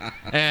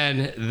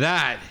 And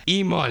that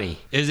E-money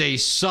is a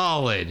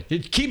solid,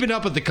 keeping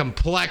up with the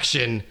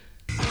complexion,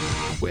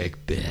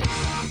 quick bit.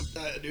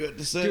 I do have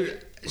to say.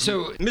 Dude,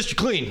 so, Mr.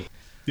 Clean,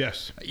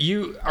 Yes.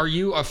 are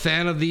you a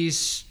fan of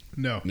these?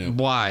 No.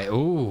 Why?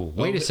 Ooh,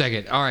 wait a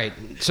second. All right.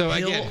 So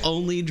He'll again,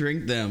 only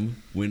drink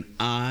them when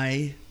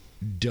I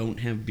don't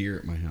have beer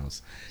at my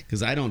house,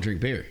 because I don't drink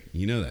beer.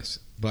 You know this.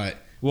 But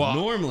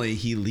normally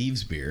he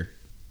leaves beer,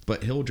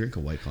 but he'll drink a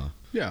White Claw.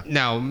 Yeah.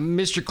 now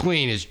Mr.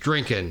 Clean is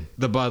drinking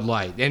the Bud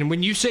Light, and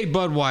when you say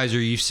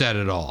Budweiser, you said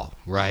it all,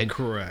 right?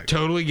 Correct.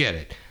 Totally get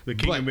it. The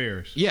king of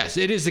beers. Yes,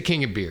 it is the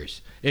king of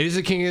beers. It is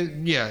the king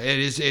of it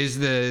is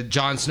the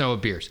Jon Snow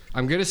of beers.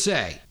 I'm gonna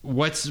say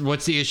what's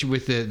the issue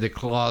with the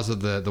clause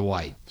of the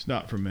white? It's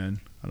not for men.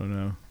 I don't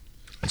know.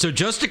 So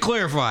just to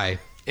clarify,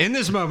 in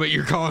this moment,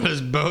 you're calling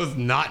us both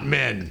not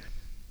men.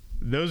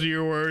 Those are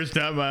your words,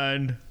 not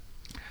mine.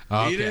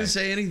 Okay. He didn't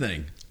say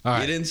anything. All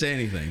right. He didn't say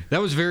anything.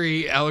 That was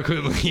very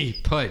eloquently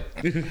put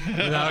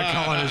without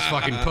calling us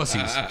fucking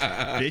pussies.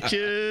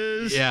 Bitches.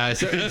 beverages. Yeah,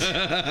 so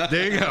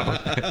there you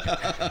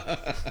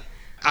go.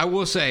 I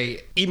will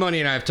say, E-Money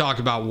and I have talked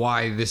about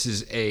why this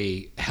is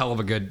a hell of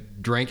a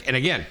good drink. And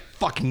again,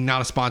 fucking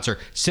not a sponsor.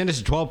 Send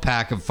us a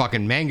 12-pack of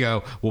fucking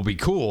mango will be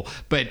cool.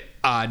 But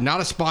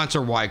not a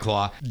sponsor, White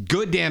Claw.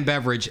 Good damn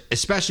beverage,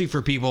 especially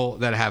for people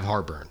that have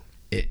heartburn.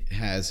 It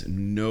has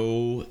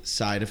no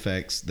side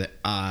effects that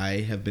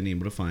I have been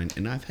able to find,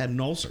 and I've had an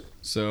ulcer.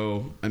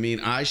 So, I mean,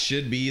 I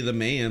should be the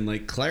man,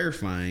 like,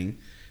 clarifying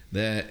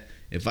that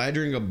if I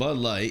drink a Bud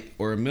Light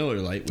or a Miller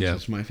Lite, which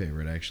is my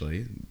favorite,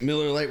 actually.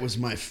 Miller Lite was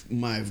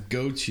my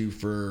go-to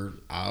for,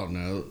 I don't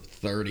know,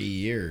 30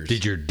 years.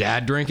 Did your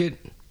dad drink it?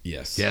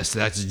 Yes. Yes,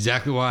 that's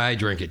exactly why I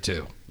drink it,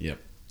 too. Yep.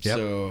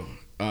 So,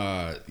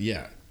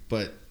 yeah,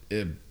 but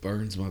it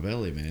burns my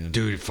belly, man.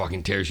 Dude, it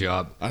fucking tears you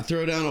up. I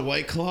throw down a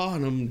White Claw,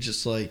 and I'm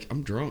just like,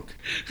 I'm drunk.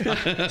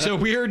 So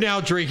we are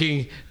now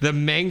drinking the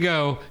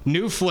mango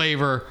new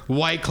flavor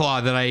White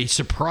Claw that I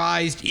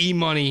surprised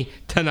E-Money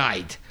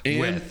tonight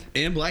with.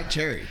 And black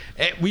cherry.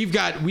 We've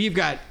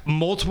got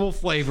multiple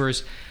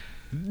flavors.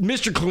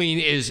 Mr. Clean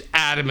is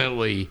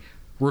adamantly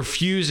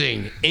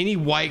refusing any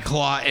White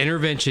Claw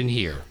intervention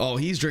here. Oh,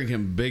 he's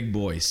drinking big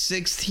boy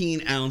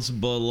 16-ounce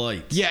Bud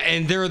Lights. Yeah,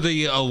 and they're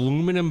the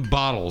aluminum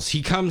bottles.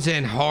 He comes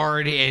in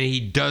hard and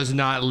he does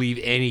not leave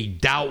any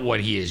doubt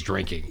what he is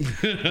drinking.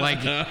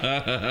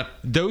 Like,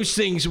 those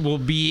things will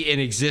be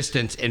in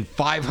existence in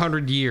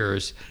 500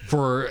 years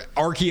for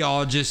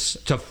archaeologists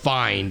to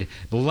find,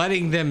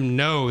 letting them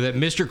know that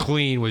Mr.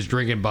 Clean was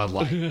drinking Bud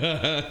Light.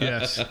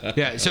 Yes.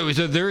 Yeah, so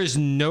there is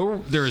no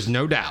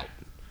doubt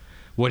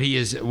what he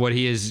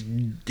is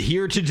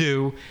here to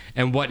do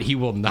and what he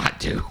will not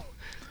do.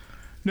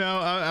 No,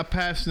 I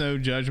pass no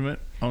judgment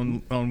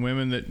on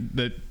women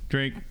that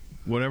drink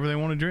whatever they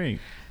want to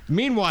drink.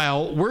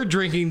 Meanwhile, we're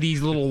drinking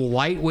these little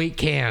lightweight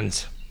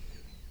cans.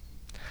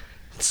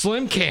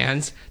 Slim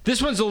cans.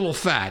 This one's a little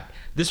fat.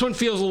 This one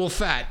feels a little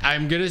fat.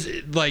 I'm gonna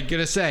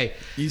say.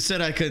 You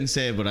said I couldn't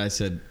say it, but I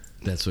said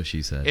that's what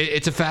she said.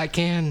 It's a fat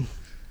can.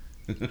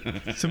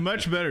 It's a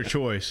much better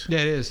choice.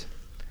 Yeah, it is.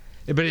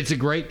 But it's a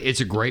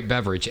great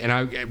beverage, and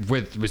I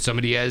with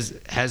somebody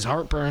has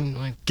heartburn,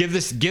 like give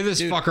this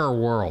fucker a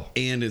whirl.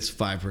 And it's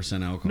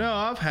 5% alcohol. No,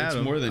 I've had it's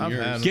them. more than I've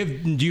yours.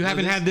 had them. You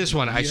haven't had this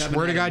one. I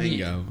swear to God,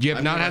 you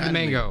have not had the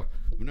mango.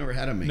 I've never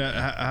had a mango.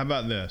 Now, how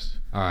about this?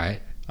 All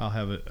right. I'll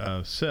have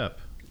a sip.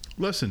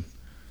 Listen,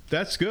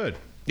 that's good.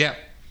 Yeah.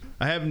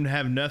 I have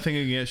nothing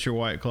against your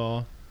White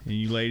Claw, and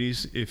you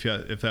ladies, if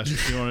that's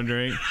what you want to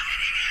drink.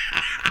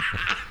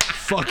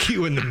 Fuck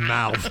you in the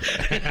mouth.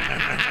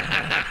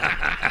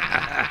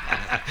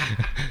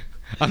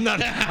 I'm not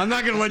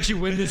gonna let you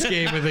win this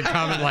game with a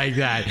comment like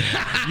that.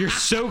 You're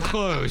so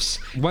close.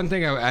 One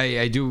thing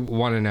I do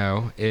want to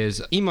know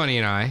is E-Money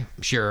and I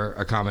share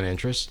a common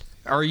interest.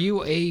 Are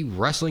you a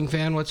wrestling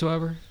fan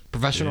whatsoever?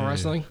 Professional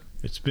wrestling?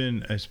 It's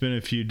been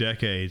a few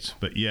decades,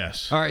 but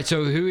yes. All right,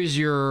 so who is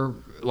your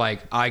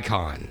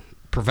icon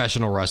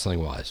professional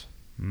wrestling wise?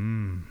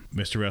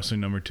 Mr. Wrestling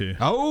number 2.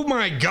 Oh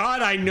my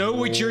God, I know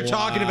what you're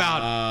talking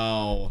about.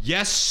 Oh.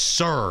 Yes,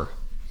 sir.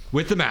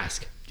 With the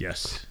mask.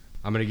 Yes.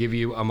 I'm going to give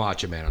you a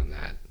Macho Man on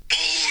that.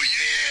 Oh,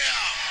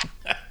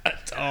 yeah!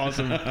 That's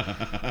awesome.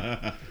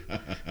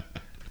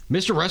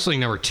 Mr. Wrestling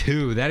number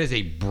 2, that is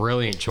a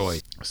brilliant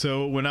choice.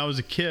 So when I was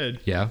a kid,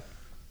 Yeah,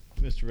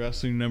 Mr.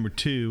 Wrestling number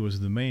 2 was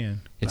the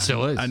man. it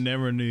still is. I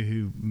never knew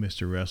who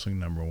Mr. Wrestling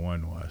number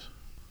 1 was.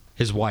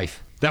 His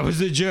wife. That was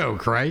the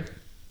joke, right?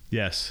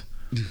 Yes.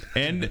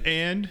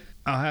 And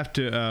I'll have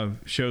to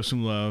show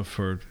some love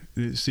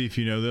see if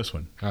you know this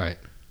one. All right.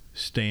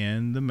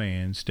 Stan the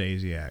Man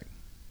Stasiak.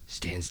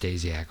 Stan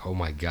Stasiak. Oh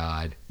my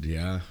God.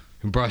 Yeah.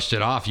 You brushed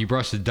it off. You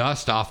brushed the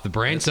dust off the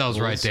brain cells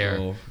old right there.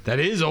 school. That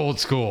is old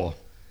school.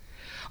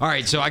 All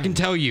right, so I can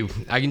tell you.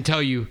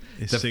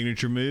 His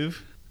signature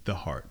move, the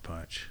heart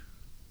punch.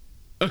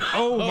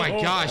 Oh my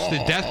gosh, the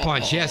death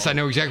punch. Yes, I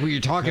know exactly what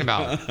you're talking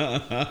about.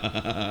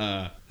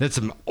 That's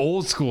some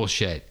old school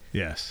shit.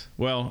 Yes.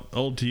 Well,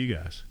 old to you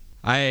guys.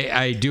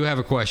 I do have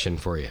a question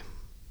for you,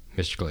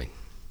 Mr. Clean.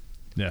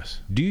 Yes.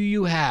 Do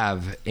you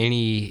have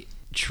any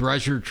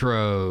treasure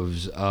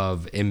troves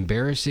of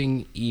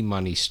embarrassing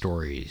E-Money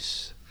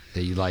stories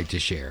that you'd like to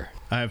share?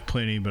 I have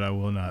plenty, but I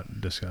will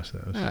not discuss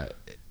those.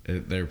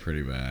 They're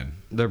pretty bad.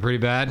 They're pretty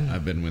bad?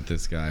 I've been with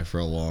this guy for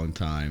a long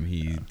time.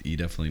 He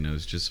definitely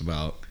knows just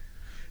about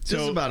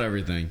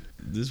everything.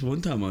 This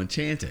one time on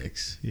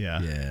Chantix. Yeah.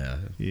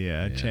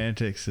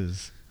 Chantix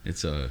is...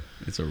 It's a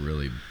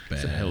really bad.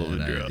 It's a hell of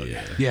a drug.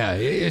 idea.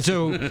 Yeah.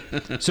 So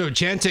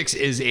Chantix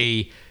is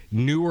a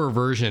newer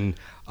version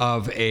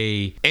of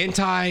a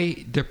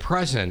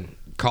antidepressant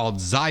called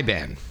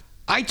Zyban.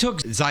 I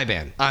took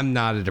Zyban. I'm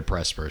not a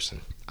depressed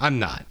person. I'm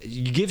not.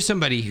 You give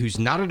somebody who's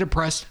not a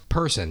depressed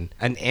person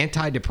an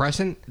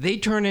antidepressant, they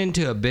turn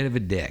into a bit of a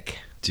dick.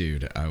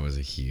 Dude, I was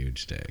a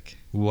huge dick.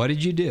 What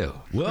did you do?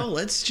 Well,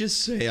 let's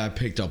just say I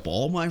picked up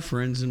all my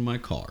friends in my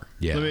car.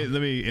 Yeah.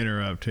 Let me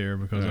interrupt here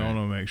because I want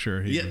to make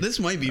sure he. Yeah, this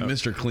might be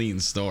Mr.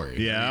 Clean's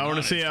story. Yeah, I want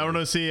to see. I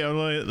want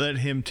to let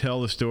him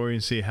tell the story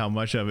and see how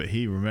much of it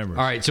he remembers.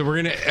 All right, so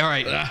we're gonna. All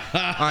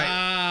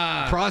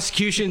right.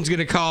 Prosecution's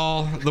gonna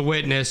call the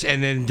witness,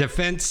 and then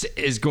defense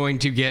is going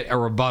to get a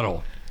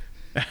rebuttal.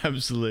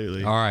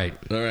 Absolutely. All right.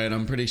 All right,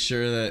 I'm pretty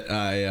sure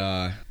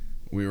that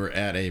we were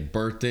at a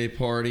birthday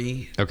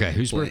party. Okay,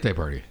 whose birthday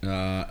party?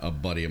 A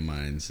buddy of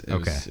mine's.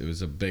 It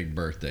was a big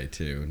birthday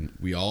too, and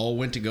we all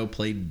went to go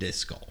play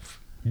disc golf.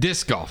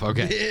 Disc golf.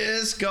 Okay.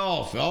 Disc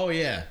golf. Oh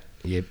yeah.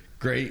 Yep.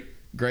 Great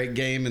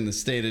game in the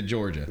state of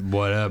Georgia.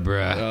 What up,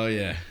 bruh? Oh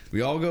yeah.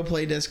 We all go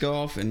play disc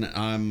golf, and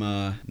I'm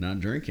not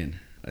drinking.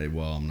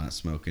 Well, I'm not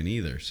smoking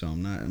either, so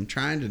I'm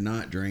trying to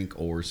not drink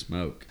or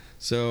smoke.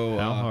 So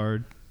how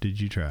hard did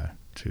you try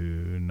to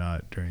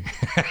not drink?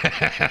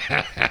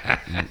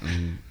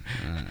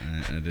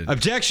 I did.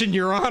 Objection,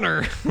 Your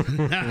Honor.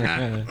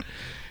 I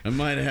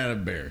might have had a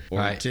beer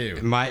or two.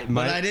 But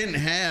I didn't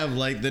have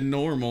like the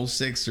normal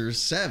 6 or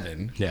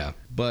 7. Yeah.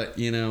 But,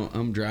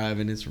 I'm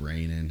driving. It's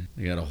raining.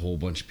 I got a whole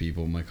bunch of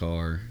people in my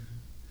car.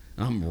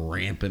 I'm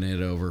ramping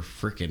it over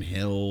freaking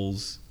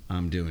hills.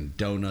 I'm doing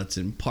donuts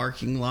in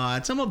parking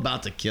lots. I'm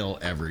about to kill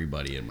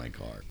everybody in my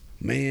car.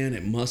 Man,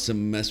 it must have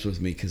messed with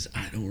me because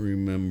I don't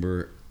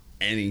remember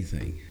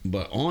anything.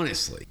 But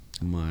honestly,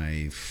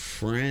 my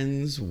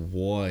friend's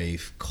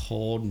wife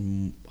called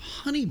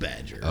Honey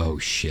Badger. Oh,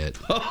 shit.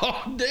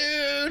 Oh,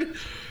 dude.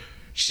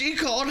 She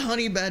called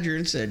Honey Badger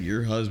and said,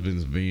 your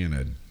husband's being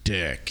a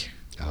dick.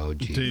 Oh,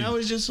 geez. Dude. And I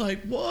was just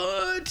like,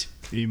 what?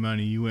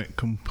 E-Money, you went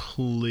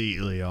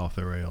completely off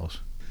the rails.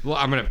 Well,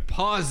 I'm going to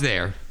pause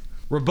there.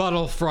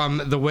 Rebuttal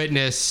from the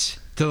witness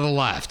to the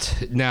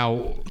left.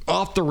 Now,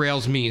 off the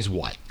rails means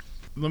what?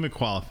 Let me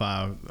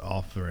qualify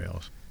off the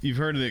rails. You've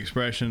heard of the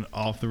expression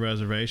off the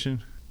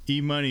reservation?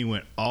 E-Money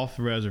went off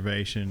the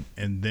reservation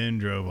and then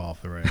drove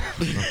off the rails.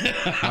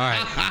 All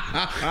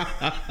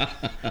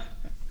right.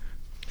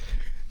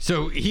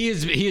 So he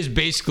has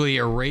basically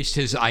erased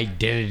his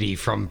identity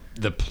from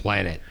the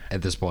planet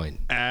at this point.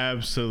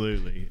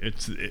 Absolutely.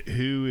 It's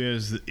who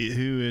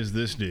is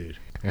this dude?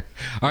 All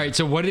right.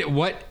 So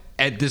what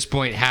at this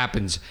point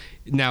happens?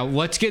 Now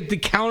let's get the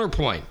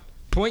counterpoint.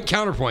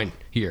 Counterpoint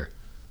here.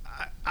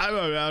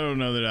 I don't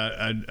know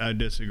that I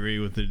disagree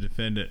with the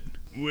defendant.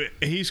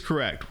 He's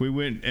correct. We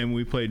went and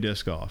we played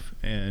disc golf,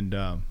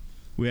 and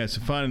we had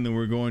some fun, and then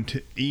we're going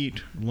to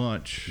eat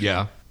lunch.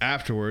 Yeah.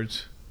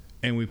 Afterwards,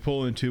 and we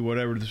pull into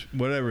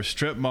whatever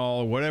strip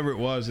mall or whatever it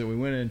was that we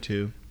went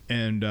into,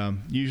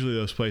 and usually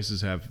those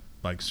places have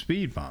like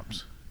speed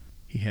bumps.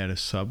 He had a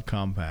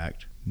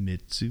subcompact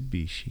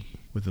Mitsubishi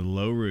with a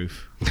low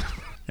roof,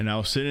 and I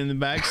was sitting in the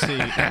back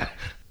seat.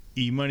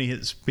 E-Money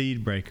hit the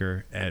speed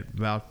breaker at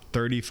about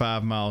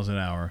 35 miles an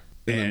hour.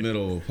 In the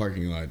middle of a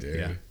parking lot, dude.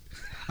 Yeah.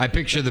 I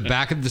picture the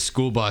back of the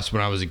school bus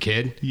when I was a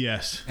kid.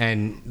 Yes.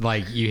 And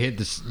like you hit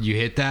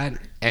that,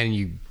 and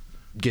you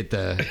get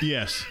the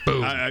Yes.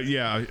 Boom.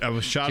 I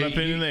was shot up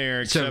into the air,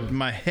 except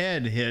my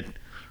head hit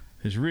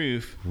his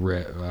roof.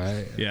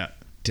 Right. Yeah.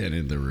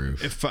 Dented the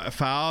roof. If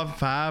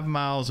 5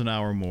 miles an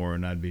hour more,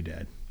 and I'd be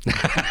dead.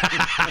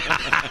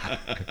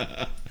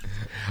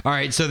 All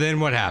right. So then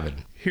what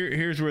happened?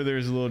 Here's where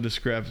there's a little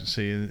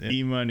discrepancy in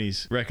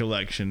E-Money's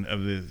recollection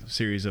of the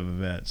series of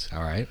events.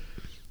 All right.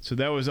 So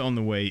that was on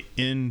the way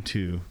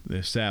into the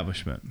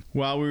establishment.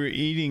 While we were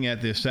eating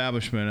at the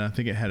establishment, I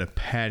think it had a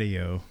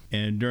patio.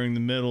 And during the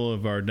middle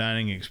of our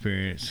dining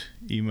experience,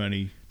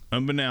 E-Money,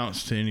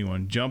 unbeknownst to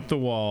anyone, jumped the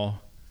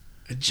wall.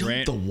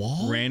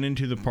 Ran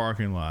into the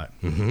parking lot.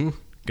 Mm-hmm.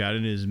 Got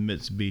in his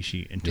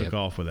Mitsubishi and took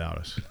off without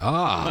us.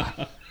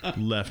 Ah.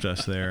 Left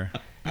us there.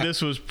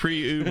 This was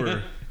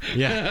pre-Uber.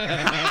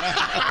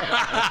 Yeah.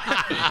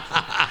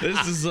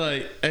 This is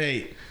like,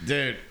 hey,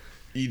 dude,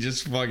 you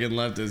just fucking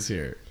left us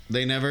here.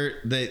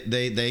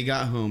 They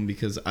got home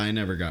because I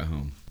never got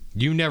home.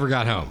 You never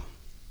got home.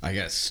 I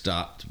got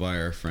stopped by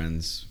our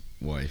friend's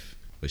wife,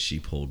 but she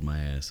pulled my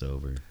ass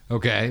over.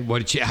 Okay. What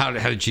did she? How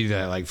did she do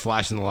that? Like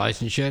flashing the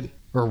lights and shit,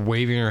 or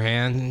waving her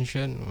hand and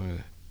shit.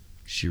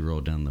 She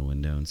rolled down the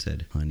window and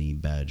said, "Honey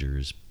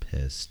Badger's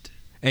pissed."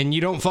 And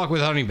you don't fuck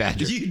with Honey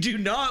Badger. You do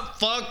not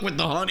fuck with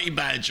the Honey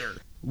Badger.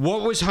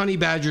 What was Honey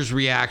Badger's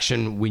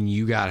reaction when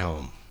you got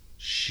home?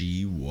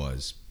 She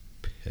was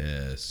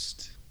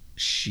pissed.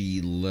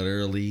 She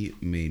literally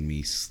made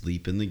me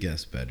sleep in the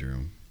guest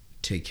bedroom,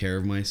 take care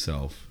of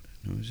myself.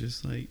 And I was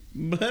just like,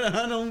 but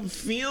I don't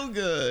feel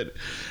good.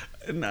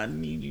 And I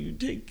need you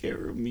to take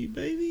care of me,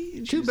 baby.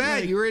 And Too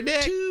bad you were a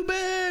dick. Too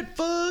bad.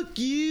 Fuck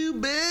you,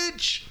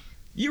 bitch.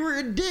 You were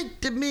a dick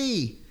to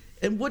me.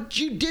 And what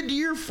you did to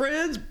your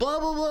friends, blah,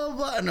 blah, blah,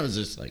 blah. And I was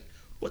just like,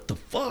 what the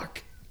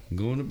fuck? I'm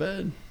going to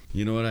bed.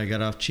 You know what? I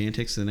got off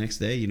Chantix the next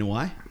day. You know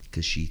why?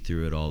 Because she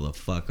threw it all the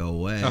fuck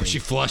away. Oh, she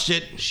flushed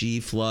it?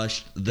 She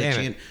flushed the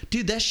Chantix.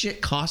 Dude, that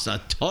shit cost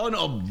a ton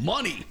of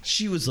money.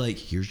 She was like,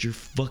 here's your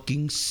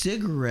fucking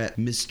cigarette,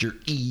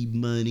 Mr.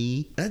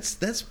 E-Money.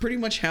 That's pretty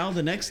much how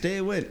the next day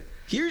it went.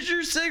 Here's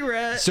your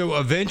cigarette. So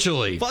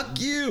eventually,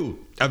 Fuck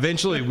you.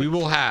 we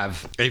will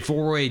have a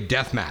 4-way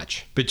death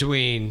match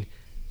between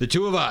the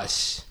two of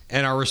us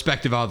and our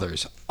respective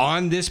others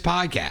on this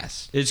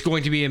podcast. It's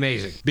going to be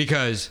amazing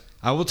because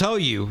I will tell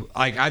you,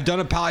 like, I've done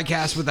a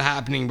podcast with The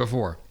Happening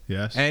before.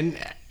 Yes. And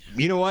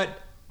you know what?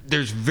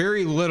 There's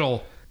very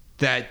little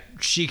that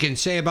she can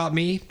say about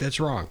me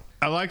that's wrong.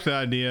 I like the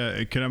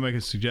idea. Can I make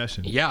a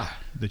suggestion? Yeah.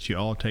 That you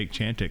all take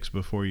Chantix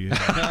before you.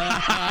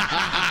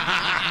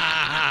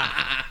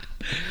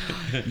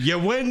 You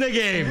win the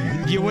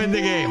game. You win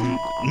the game.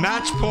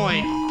 Match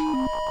point,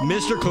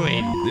 Mr.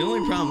 Clean. The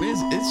only problem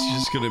is it's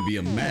just going to be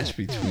a match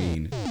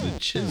between the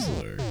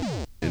Chiseler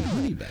and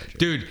Honey Badger.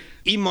 Dude,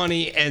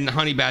 E-Money and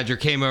Honey Badger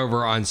came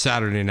over on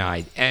Saturday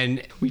night,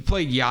 and we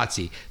played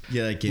Yahtzee.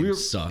 Yeah, that game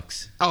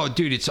sucks. Oh,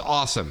 dude, it's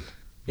awesome.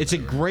 It's a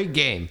great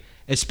game,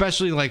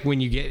 especially like when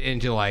you get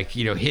into like,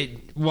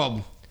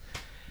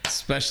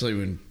 Especially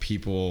when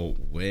people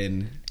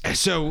win. But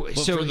So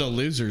for the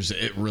losers,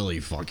 it really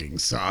fucking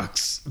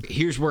sucks.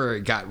 here's where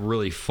it got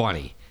really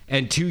funny.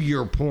 And to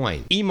your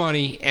point,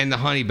 E-Money and the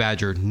Honey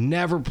Badger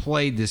never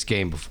played this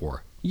game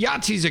before.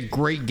 Yahtzee's a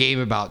great game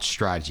about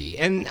strategy.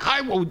 And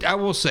I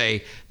will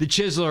say the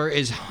Chiseler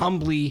is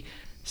humbly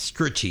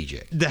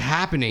strategic. The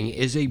Happening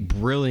is a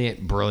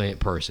brilliant, brilliant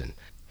person.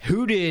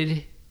 Who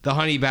did the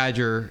Honey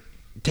Badger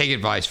take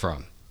advice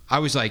from? I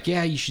was like,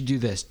 yeah, you should do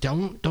this.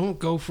 Don't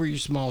go for your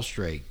small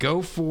straight.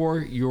 Go for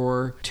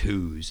your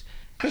twos.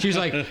 She was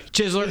like,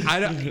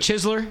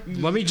 Chiseler,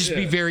 let me just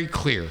be very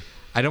clear.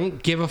 I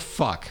don't give a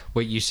fuck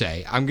what you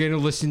say. I'm going to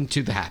listen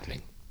to The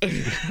Happening.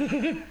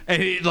 And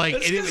it, like,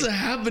 That's because The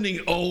Happening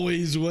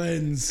always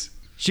wins.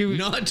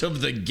 Not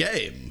of the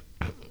game.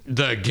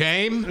 The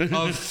Game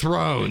of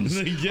Thrones.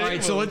 The Game All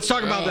right, so of let's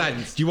talk about that.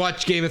 Do you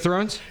watch Game of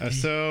Thrones?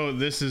 So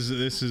this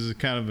is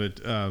kind of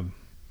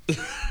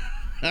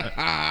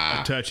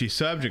a touchy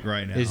subject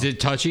right now. Is it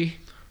touchy?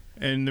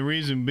 And the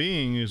reason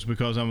being is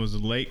because I was a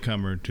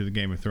latecomer to the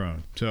Game of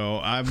Thrones. So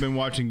I've been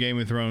watching Game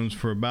of Thrones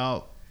for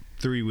about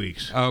 3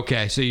 weeks.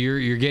 Okay, so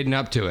you're getting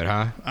up to it,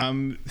 huh?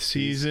 I'm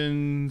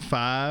season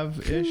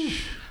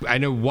 5-ish. I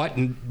know what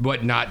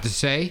not to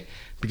say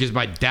because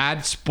my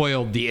dad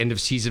spoiled the end of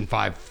season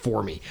 5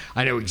 for me.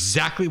 I know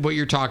exactly what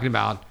you're talking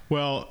about.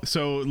 Well,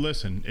 so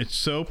listen, it's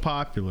so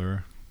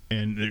popular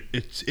and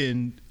it's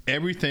in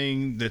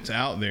everything that's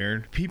out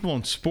there. People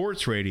on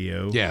sports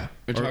radio Yeah.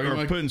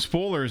 are putting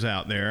spoilers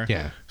out there.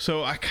 Yeah.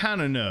 So I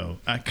kind of know.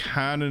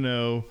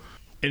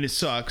 And it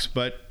sucks,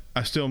 but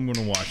I still am going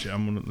to watch it.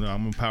 I'm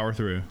going to power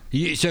through.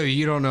 So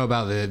you don't know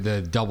about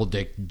the double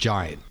dick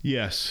giant?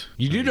 Yes.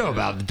 You do know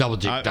about the double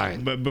dick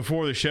giant. But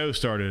before the show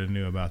started, I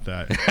knew about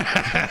that.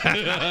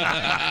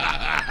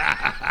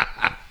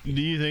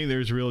 Do you think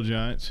there's real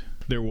giants?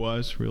 There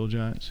was real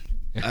giants?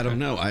 I don't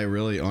know. I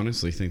really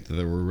honestly think that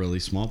there were really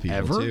small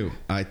people too.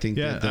 I think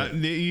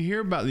you hear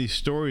about these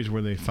stories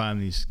where they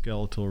find these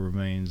skeletal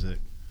remains that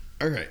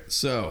okay,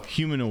 so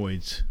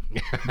humanoids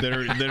that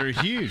are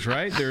huge,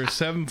 right? They're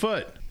 7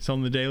 foot. It's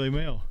on the Daily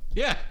Mail.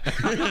 Yeah.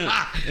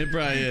 it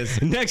probably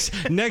is.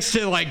 Next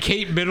to like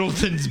Kate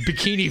Middleton's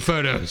bikini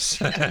photos.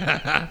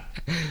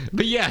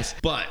 But yes.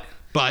 But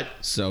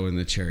so in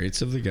the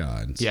Chariots of the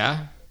Gods,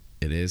 yeah,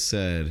 it is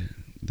said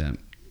that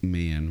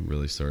man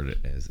really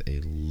started as a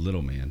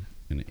little man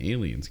and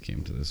aliens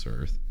came to this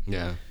earth.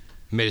 Yeah.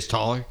 Made us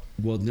taller?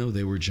 Well, no,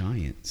 they were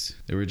giants.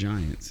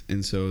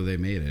 And so they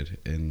made it.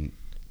 And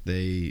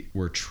they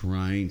were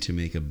trying to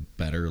make a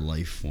better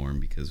life form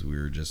because we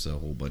were just a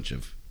whole bunch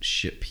of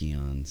shit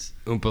peons.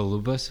 Oompa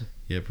Loompas?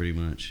 Yeah, pretty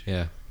much.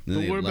 Yeah.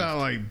 But what about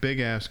like big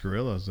ass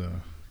gorillas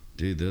though?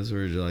 Dude, those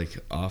were like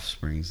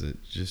offsprings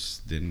that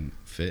just didn't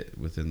fit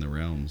within the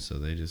realm. So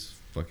they just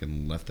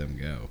fucking let them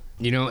go.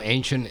 You know,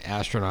 ancient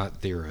astronaut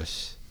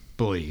theorists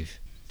believe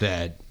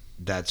that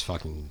that's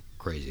fucking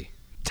crazy.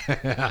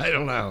 I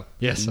don't know.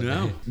 Yes.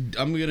 No.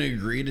 I'm going to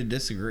agree to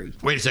disagree.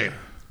 Wait a second.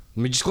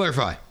 Let me just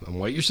clarify on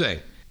what you're saying.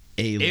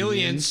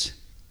 Aliens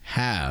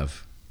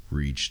have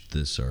reached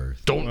this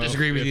earth. Don't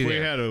disagree with you If we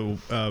there. had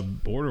a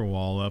border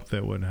wall up,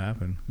 that wouldn't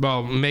happen.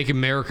 Well, make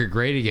America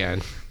great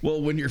again.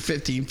 Well, when you're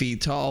 15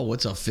 feet tall,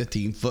 what's a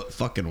 15-foot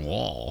fucking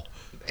wall?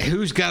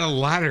 Who's got a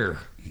ladder?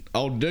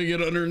 I'll dig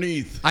it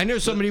underneath. I know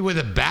somebody with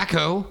a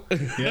backhoe.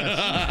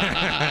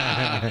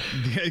 Yes.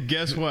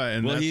 Guess what?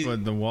 And Well, that's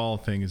what the wall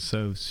thing is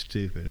so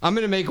stupid. I'm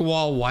going to make a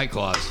wall of White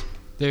Claws.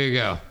 There you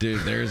go.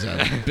 Dude, there's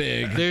a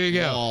big There you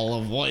go. wall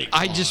of White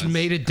I Claws. just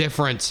made a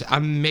difference.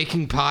 I'm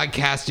making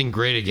podcasting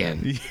great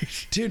again.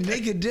 Dude,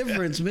 make a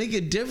difference. Make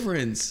a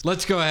difference.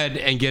 Let's go ahead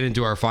and get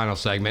into our final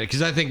segment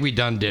because I think we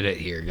done did it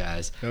here,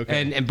 guys.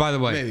 Okay. And by the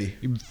way,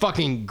 Maybe.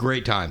 fucking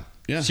great time.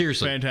 Yeah.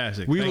 Seriously.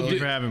 Fantastic. We Thank will you do-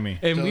 for having me.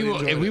 And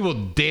Totally we will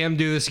enjoyed damn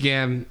do this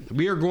again.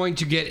 We are going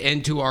to get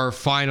into our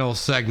final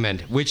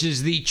segment, which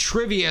is the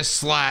trivia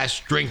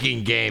 /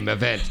 drinking game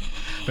event.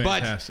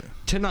 Fantastic.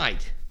 But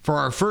tonight, for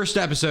our first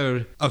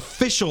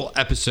official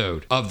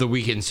episode of the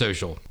Weekend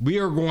Social, we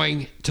are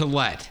going to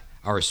let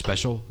our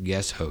special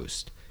guest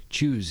host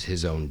choose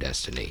his own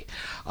destiny.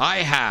 I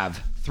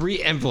have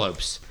 3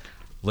 envelopes.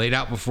 laid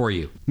out before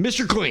you.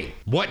 Mr. Clean,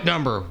 what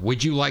number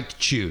would you like to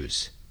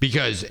choose?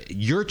 Because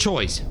your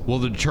choice will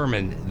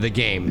determine the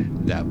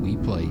game that we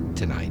play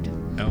tonight.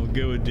 I'll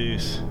go with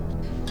deuce.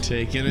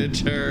 Taking a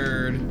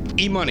turn.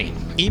 E-Money,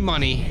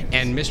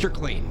 and Mr.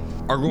 Clean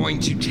are going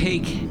to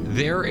take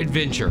their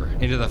adventure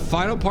into the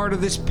final part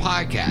of this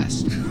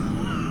podcast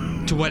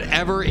to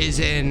whatever is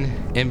in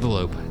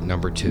envelope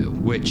number 2,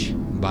 which,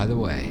 by the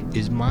way,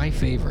 is my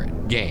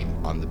favorite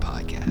game on the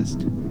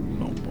podcast.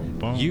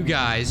 You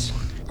guys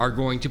are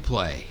going to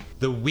play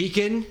the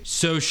Weekend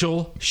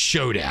Social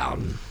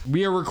Showdown.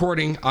 We are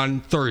recording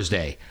on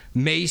Thursday,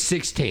 May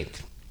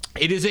 16th.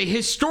 It is a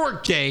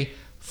historic day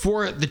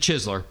for the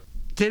Chiseler.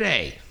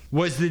 Today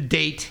was the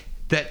date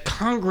that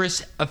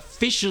Congress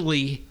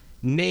officially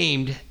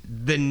named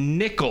the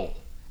nickel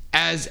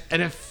as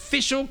an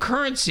official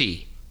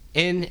currency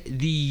in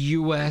the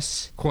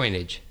U.S.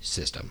 coinage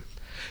system.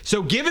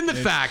 So given the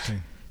fact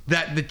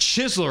that the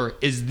Chiseler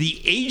is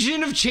the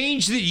agent of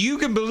change that you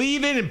can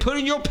believe in and put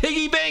in your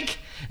piggy bank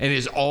and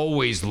is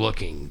always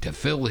looking to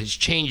fill his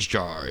change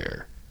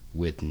jar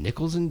with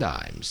nickels and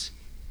dimes,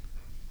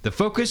 the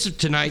focus of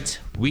tonight's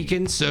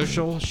Weekend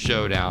Social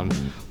Showdown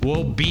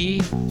will be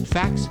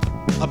facts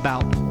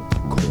about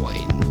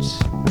coins.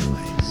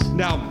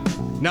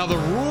 Now the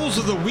rules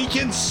of the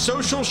Weekend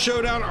Social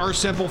Showdown are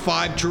simple.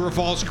 5 true or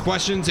false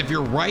questions. If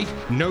you're right,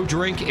 no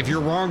drink. If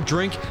you're wrong,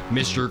 drink.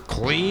 Mr.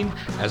 Clean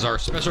as our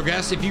special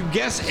guest. If you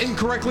guess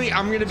incorrectly,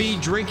 I'm going to be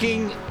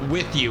drinking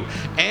with you.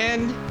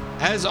 And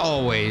as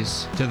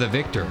always, to the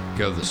victor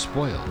go the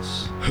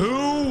spoils.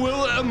 Who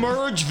will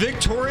emerge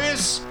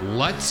victorious?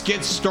 Let's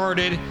get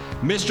started.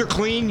 Mr.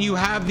 Clean, you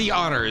have the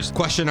honors.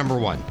 Question number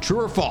 1. True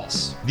or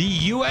false? The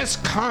U.S.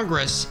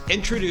 Congress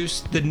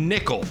introduced the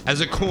nickel as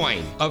a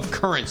coin of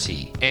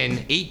currency in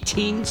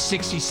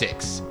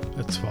 1866.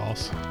 That's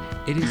false.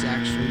 It is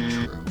actually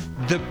true.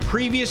 The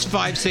previous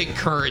 5-cent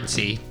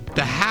currency,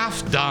 the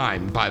half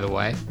dime, by the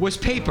way, was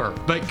paper,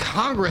 but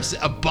Congress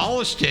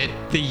abolished it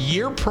the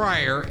year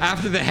prior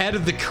after the head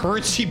of the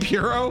Currency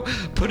Bureau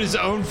put his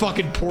own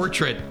fucking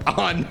portrait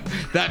on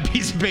that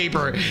piece of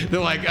paper. They're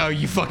like, oh,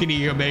 you fucking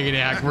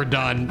egomaniac, we're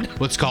done.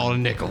 Let's call it a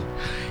nickel.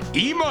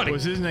 E-Money.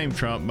 Was his name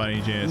Trump by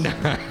any chance?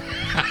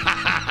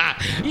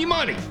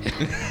 E-Money.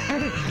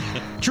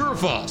 True or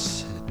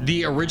false?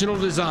 The original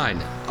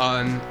design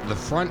on the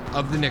front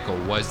of the nickel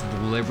was the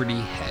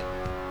Liberty head.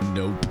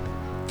 Nope.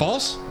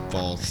 False?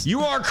 False.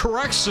 You are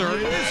correct, sir.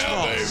 It is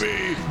false.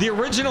 baby. The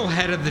original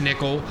head of the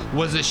nickel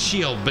was a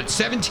shield, but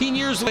 17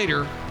 years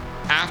later,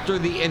 after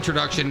the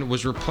introduction,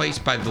 was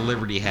replaced by the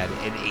Liberty head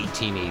in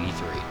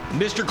 1883.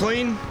 Mr.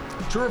 Clean,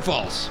 true or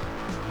false?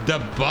 The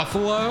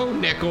Buffalo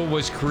nickel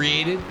was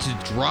created to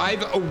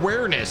drive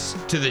awareness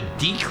to the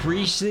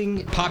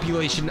decreasing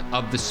population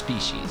of the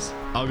species.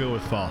 I'll go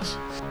with false.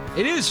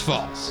 It is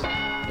false.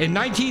 In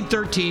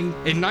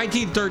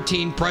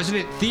 1913,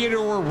 President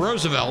Theodore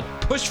Roosevelt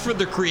pushed for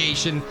the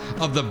creation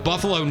of the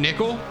Buffalo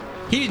nickel.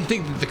 He didn't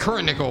think that the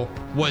current nickel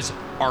was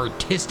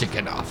artistic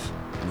enough.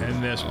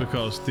 And that's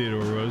because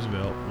Theodore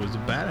Roosevelt was a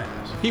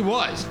badass. He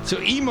was.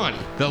 So E-Money,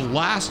 the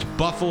last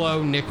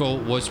Buffalo nickel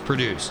was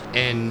produced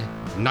in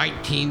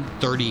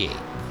 1938.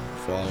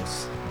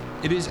 False.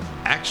 It is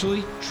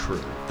actually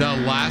true. The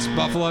last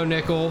Buffalo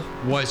nickel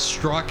was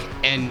struck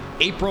in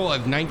April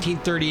of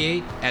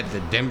 1938 at the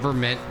Denver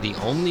Mint, the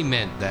only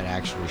mint that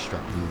actually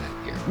struck them that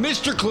year.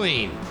 Mr.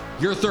 Clean,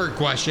 your third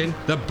question.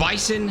 The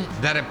bison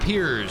that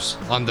appears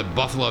on the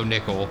Buffalo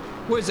nickel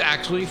was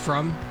actually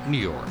from New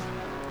York.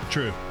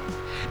 True.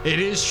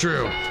 It is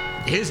true.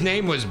 His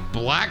name was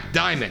Black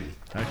Diamond.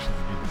 Actually,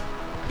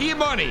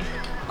 E-Money.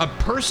 A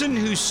person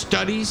who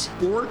studies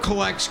or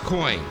collects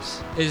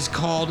coins is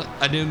called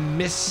a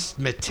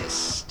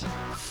numismatist.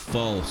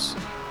 False.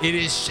 It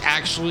is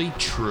actually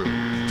true.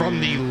 From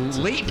the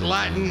late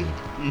Latin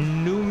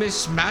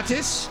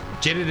numismatis,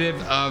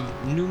 genitive of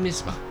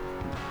numisma.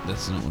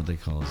 That's not what they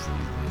call us these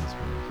days,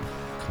 bro.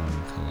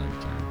 Coin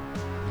collector.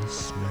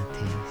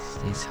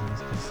 Numismatist. It sounds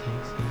so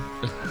sexy.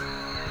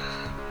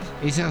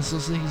 It sounds so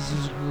sexy.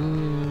 So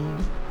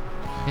good.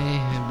 Hey,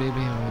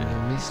 baby, I'm a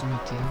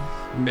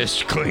numismatist.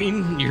 Mr.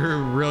 Clean, you're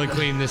really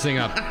cleaning this thing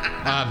up.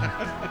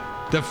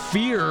 The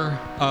fear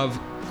of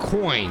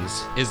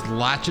coins is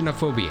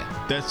lachinophobia.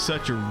 that's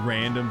such a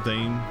random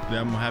thing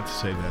that I'm gonna have to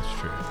say that's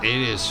true.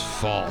 It is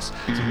false.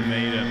 It's a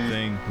made up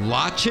thing.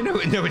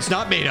 No, it's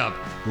not made up.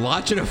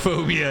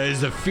 Lachinophobia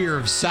is a fear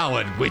of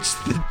salad, which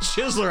the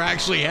Chiseler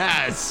actually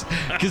has,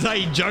 because I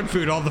eat junk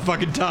food all the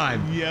fucking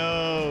time.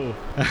 Yo.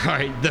 All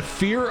right, the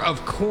fear of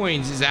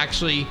coins is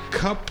actually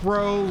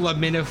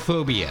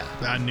coprolaminophobia.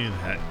 I knew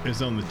that. It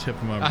was on the tip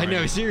of my brain. I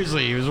know,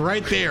 seriously, it was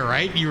right there,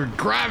 right? You were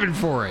grabbing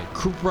for it.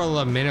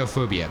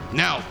 Coprolaminophobia.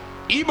 Now,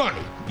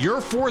 E-Money, your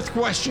fourth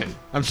question.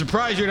 I'm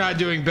surprised you're not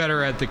doing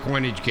better at the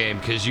coinage game,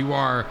 because you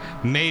are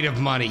made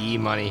of money,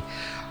 E-Money.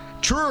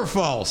 True or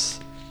false?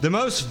 The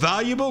most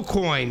valuable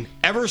coin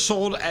ever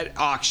sold at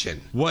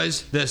auction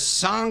was the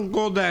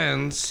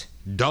Saint-Gaudens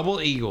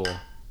Double Eagle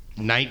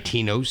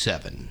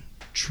 1907.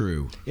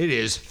 True. It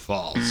is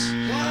false.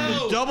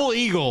 The Double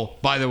Eagle,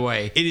 by the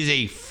way, it is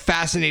a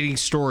fascinating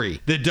story.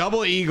 The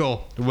Double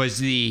Eagle was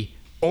the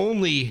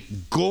only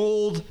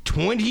gold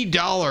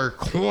 $20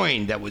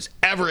 coin that was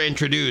ever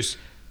introduced,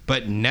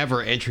 but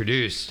never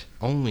introduced.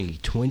 Only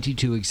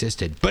 22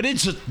 existed. But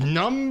it's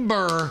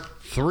number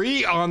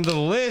 3 on the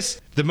list.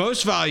 The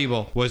most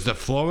valuable was the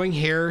flowing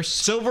hair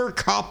silver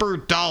copper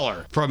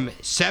dollar from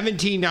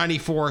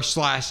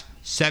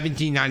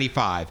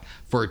 1794/1795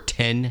 for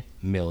 $10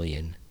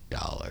 million.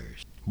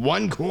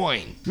 One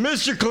coin.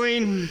 Mr.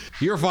 Clean,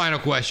 your final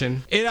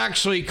question. It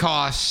actually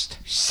cost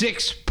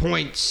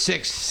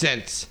 6.6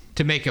 cents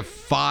to make a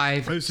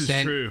 5 This is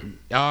cent. true.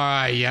 All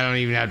right, I don't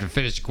even have to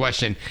finish the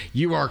question.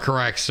 You are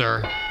correct,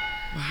 sir.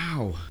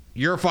 Wow.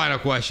 Your final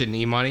question,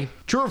 E-Money.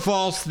 True or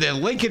false, the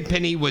Lincoln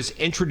penny was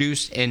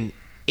introduced in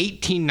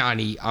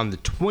 1890 on the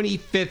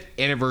 25th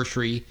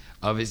anniversary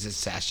of his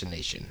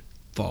assassination.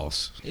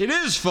 False. It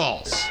is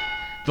false.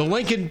 The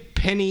Lincoln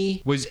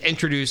penny was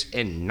introduced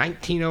in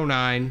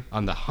 1909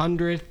 on the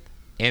 100th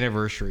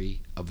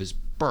anniversary of his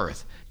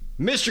birth.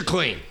 Mr.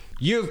 Clean,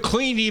 you have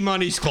cleaned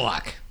E-Money's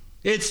clock.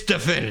 It's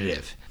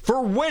definitive.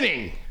 For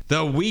winning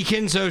the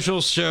Weekend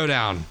Social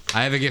Showdown,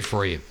 I have a gift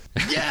for you.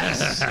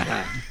 Yes.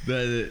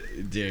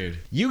 Dude.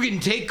 You can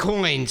take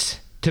coins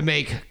to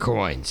make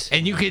coins,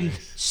 and you can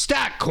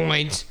stack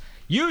coins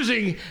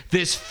using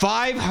this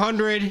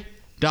 $500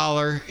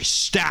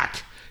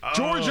 stack.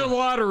 Georgia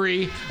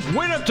Lottery,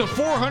 win up to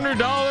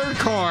 $400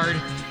 card,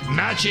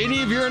 match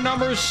any of your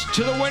numbers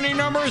to the winning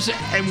numbers,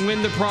 and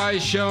win the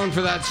prize shown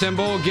for that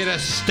symbol. Get a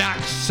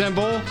stacked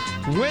symbol,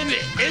 win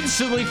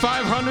instantly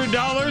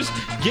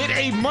 $500, get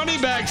a money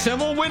bag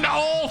symbol, win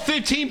all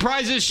 15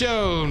 prizes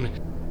shown.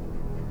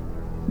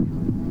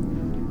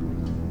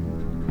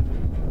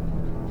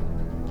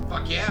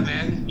 Fuck yeah,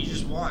 man. You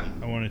just won.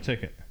 I want a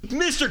ticket.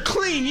 Mr.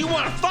 Clean, you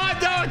want a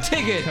 $5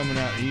 ticket. Coming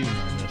out even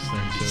on this thing.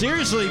 So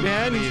Seriously,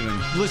 man. Even.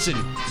 Listen,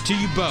 to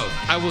you both,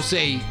 I will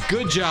say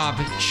good job.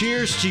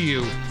 Cheers to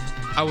you.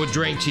 I will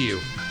drink to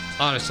you.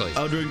 Honestly.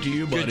 I'll drink to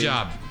you, buddy. Good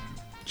job.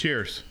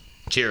 cheers.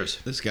 Cheers.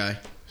 This guy.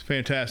 It's a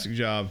fantastic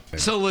job.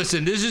 So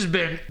listen, this has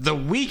been the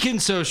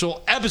Weekend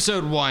Social,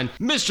 episode 1.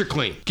 Mr.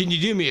 Clean, can you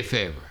do me a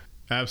favor?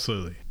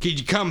 Absolutely. Can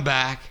you come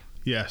back,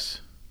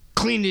 Yes.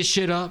 clean this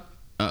shit up,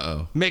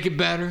 Uh-oh. make it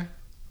better?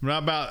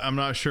 I'm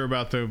not sure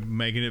about the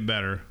making it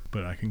better,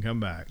 but I can come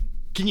back.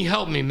 Can you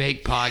help me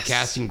make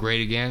podcasting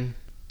great again?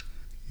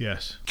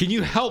 Yes. Can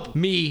you help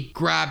me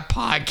grab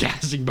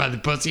podcasting by the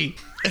pussy?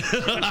 If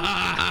you put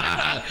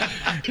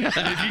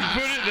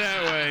it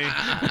that way.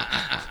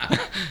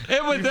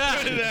 And with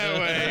Put it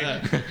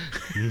that, that way.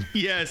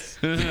 Yes.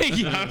 thank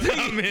you.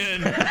 I'm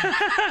in.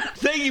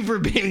 Thank you for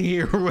being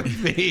here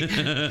with me.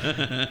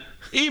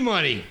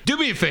 E-Money, do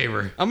me a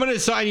favor. I'm going to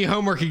assign you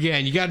homework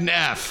again. You got an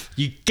F.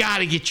 You got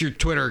to get your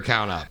Twitter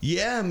account up.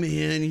 Yeah,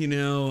 man. You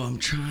know, I'm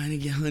trying to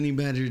get Honey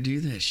Badger to do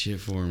that shit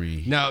for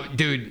me. No,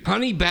 dude,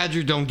 Honey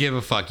Badger don't give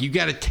a fuck. You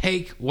got to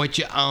take what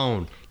you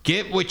own.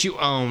 Get what you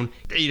own,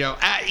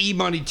 at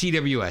E-Money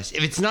TWS.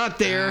 If it's not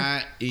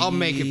there, I'll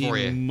make it for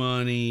you.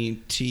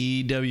 E-Money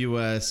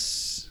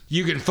TWS.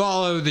 You can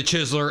follow the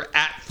Chiseler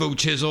at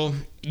FoChisel.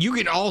 You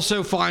can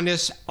also find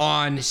us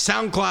on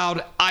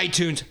SoundCloud,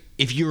 iTunes.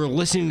 If you are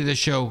listening to the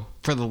show,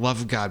 for the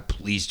love of God,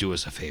 please do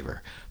us a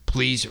favor.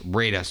 Please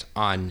rate us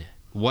on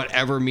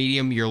whatever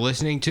medium you're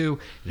listening to.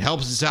 It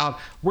helps us out.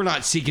 We're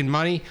not seeking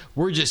money.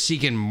 We're just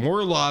seeking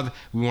more love.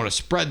 We want to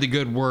spread the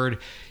good word.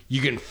 You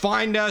can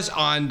find us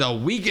on the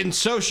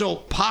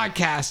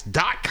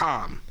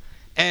weekendsocialpodcast.com.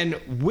 And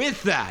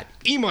with that,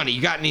 E-Money,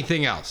 you got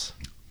anything else?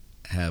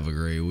 Have a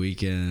great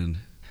weekend.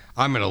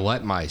 I'm going to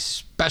let my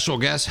special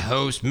guest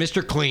host,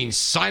 Mr. Clean,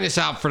 sign us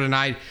out for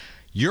tonight.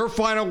 Your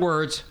final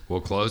words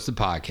will close the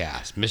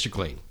podcast. Mr.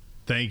 Clean.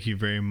 Thank you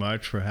very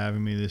much for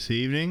having me this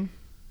evening.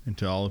 And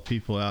to all the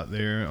people out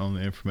there on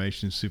the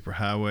information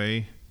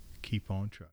superhighway, keep on trucking.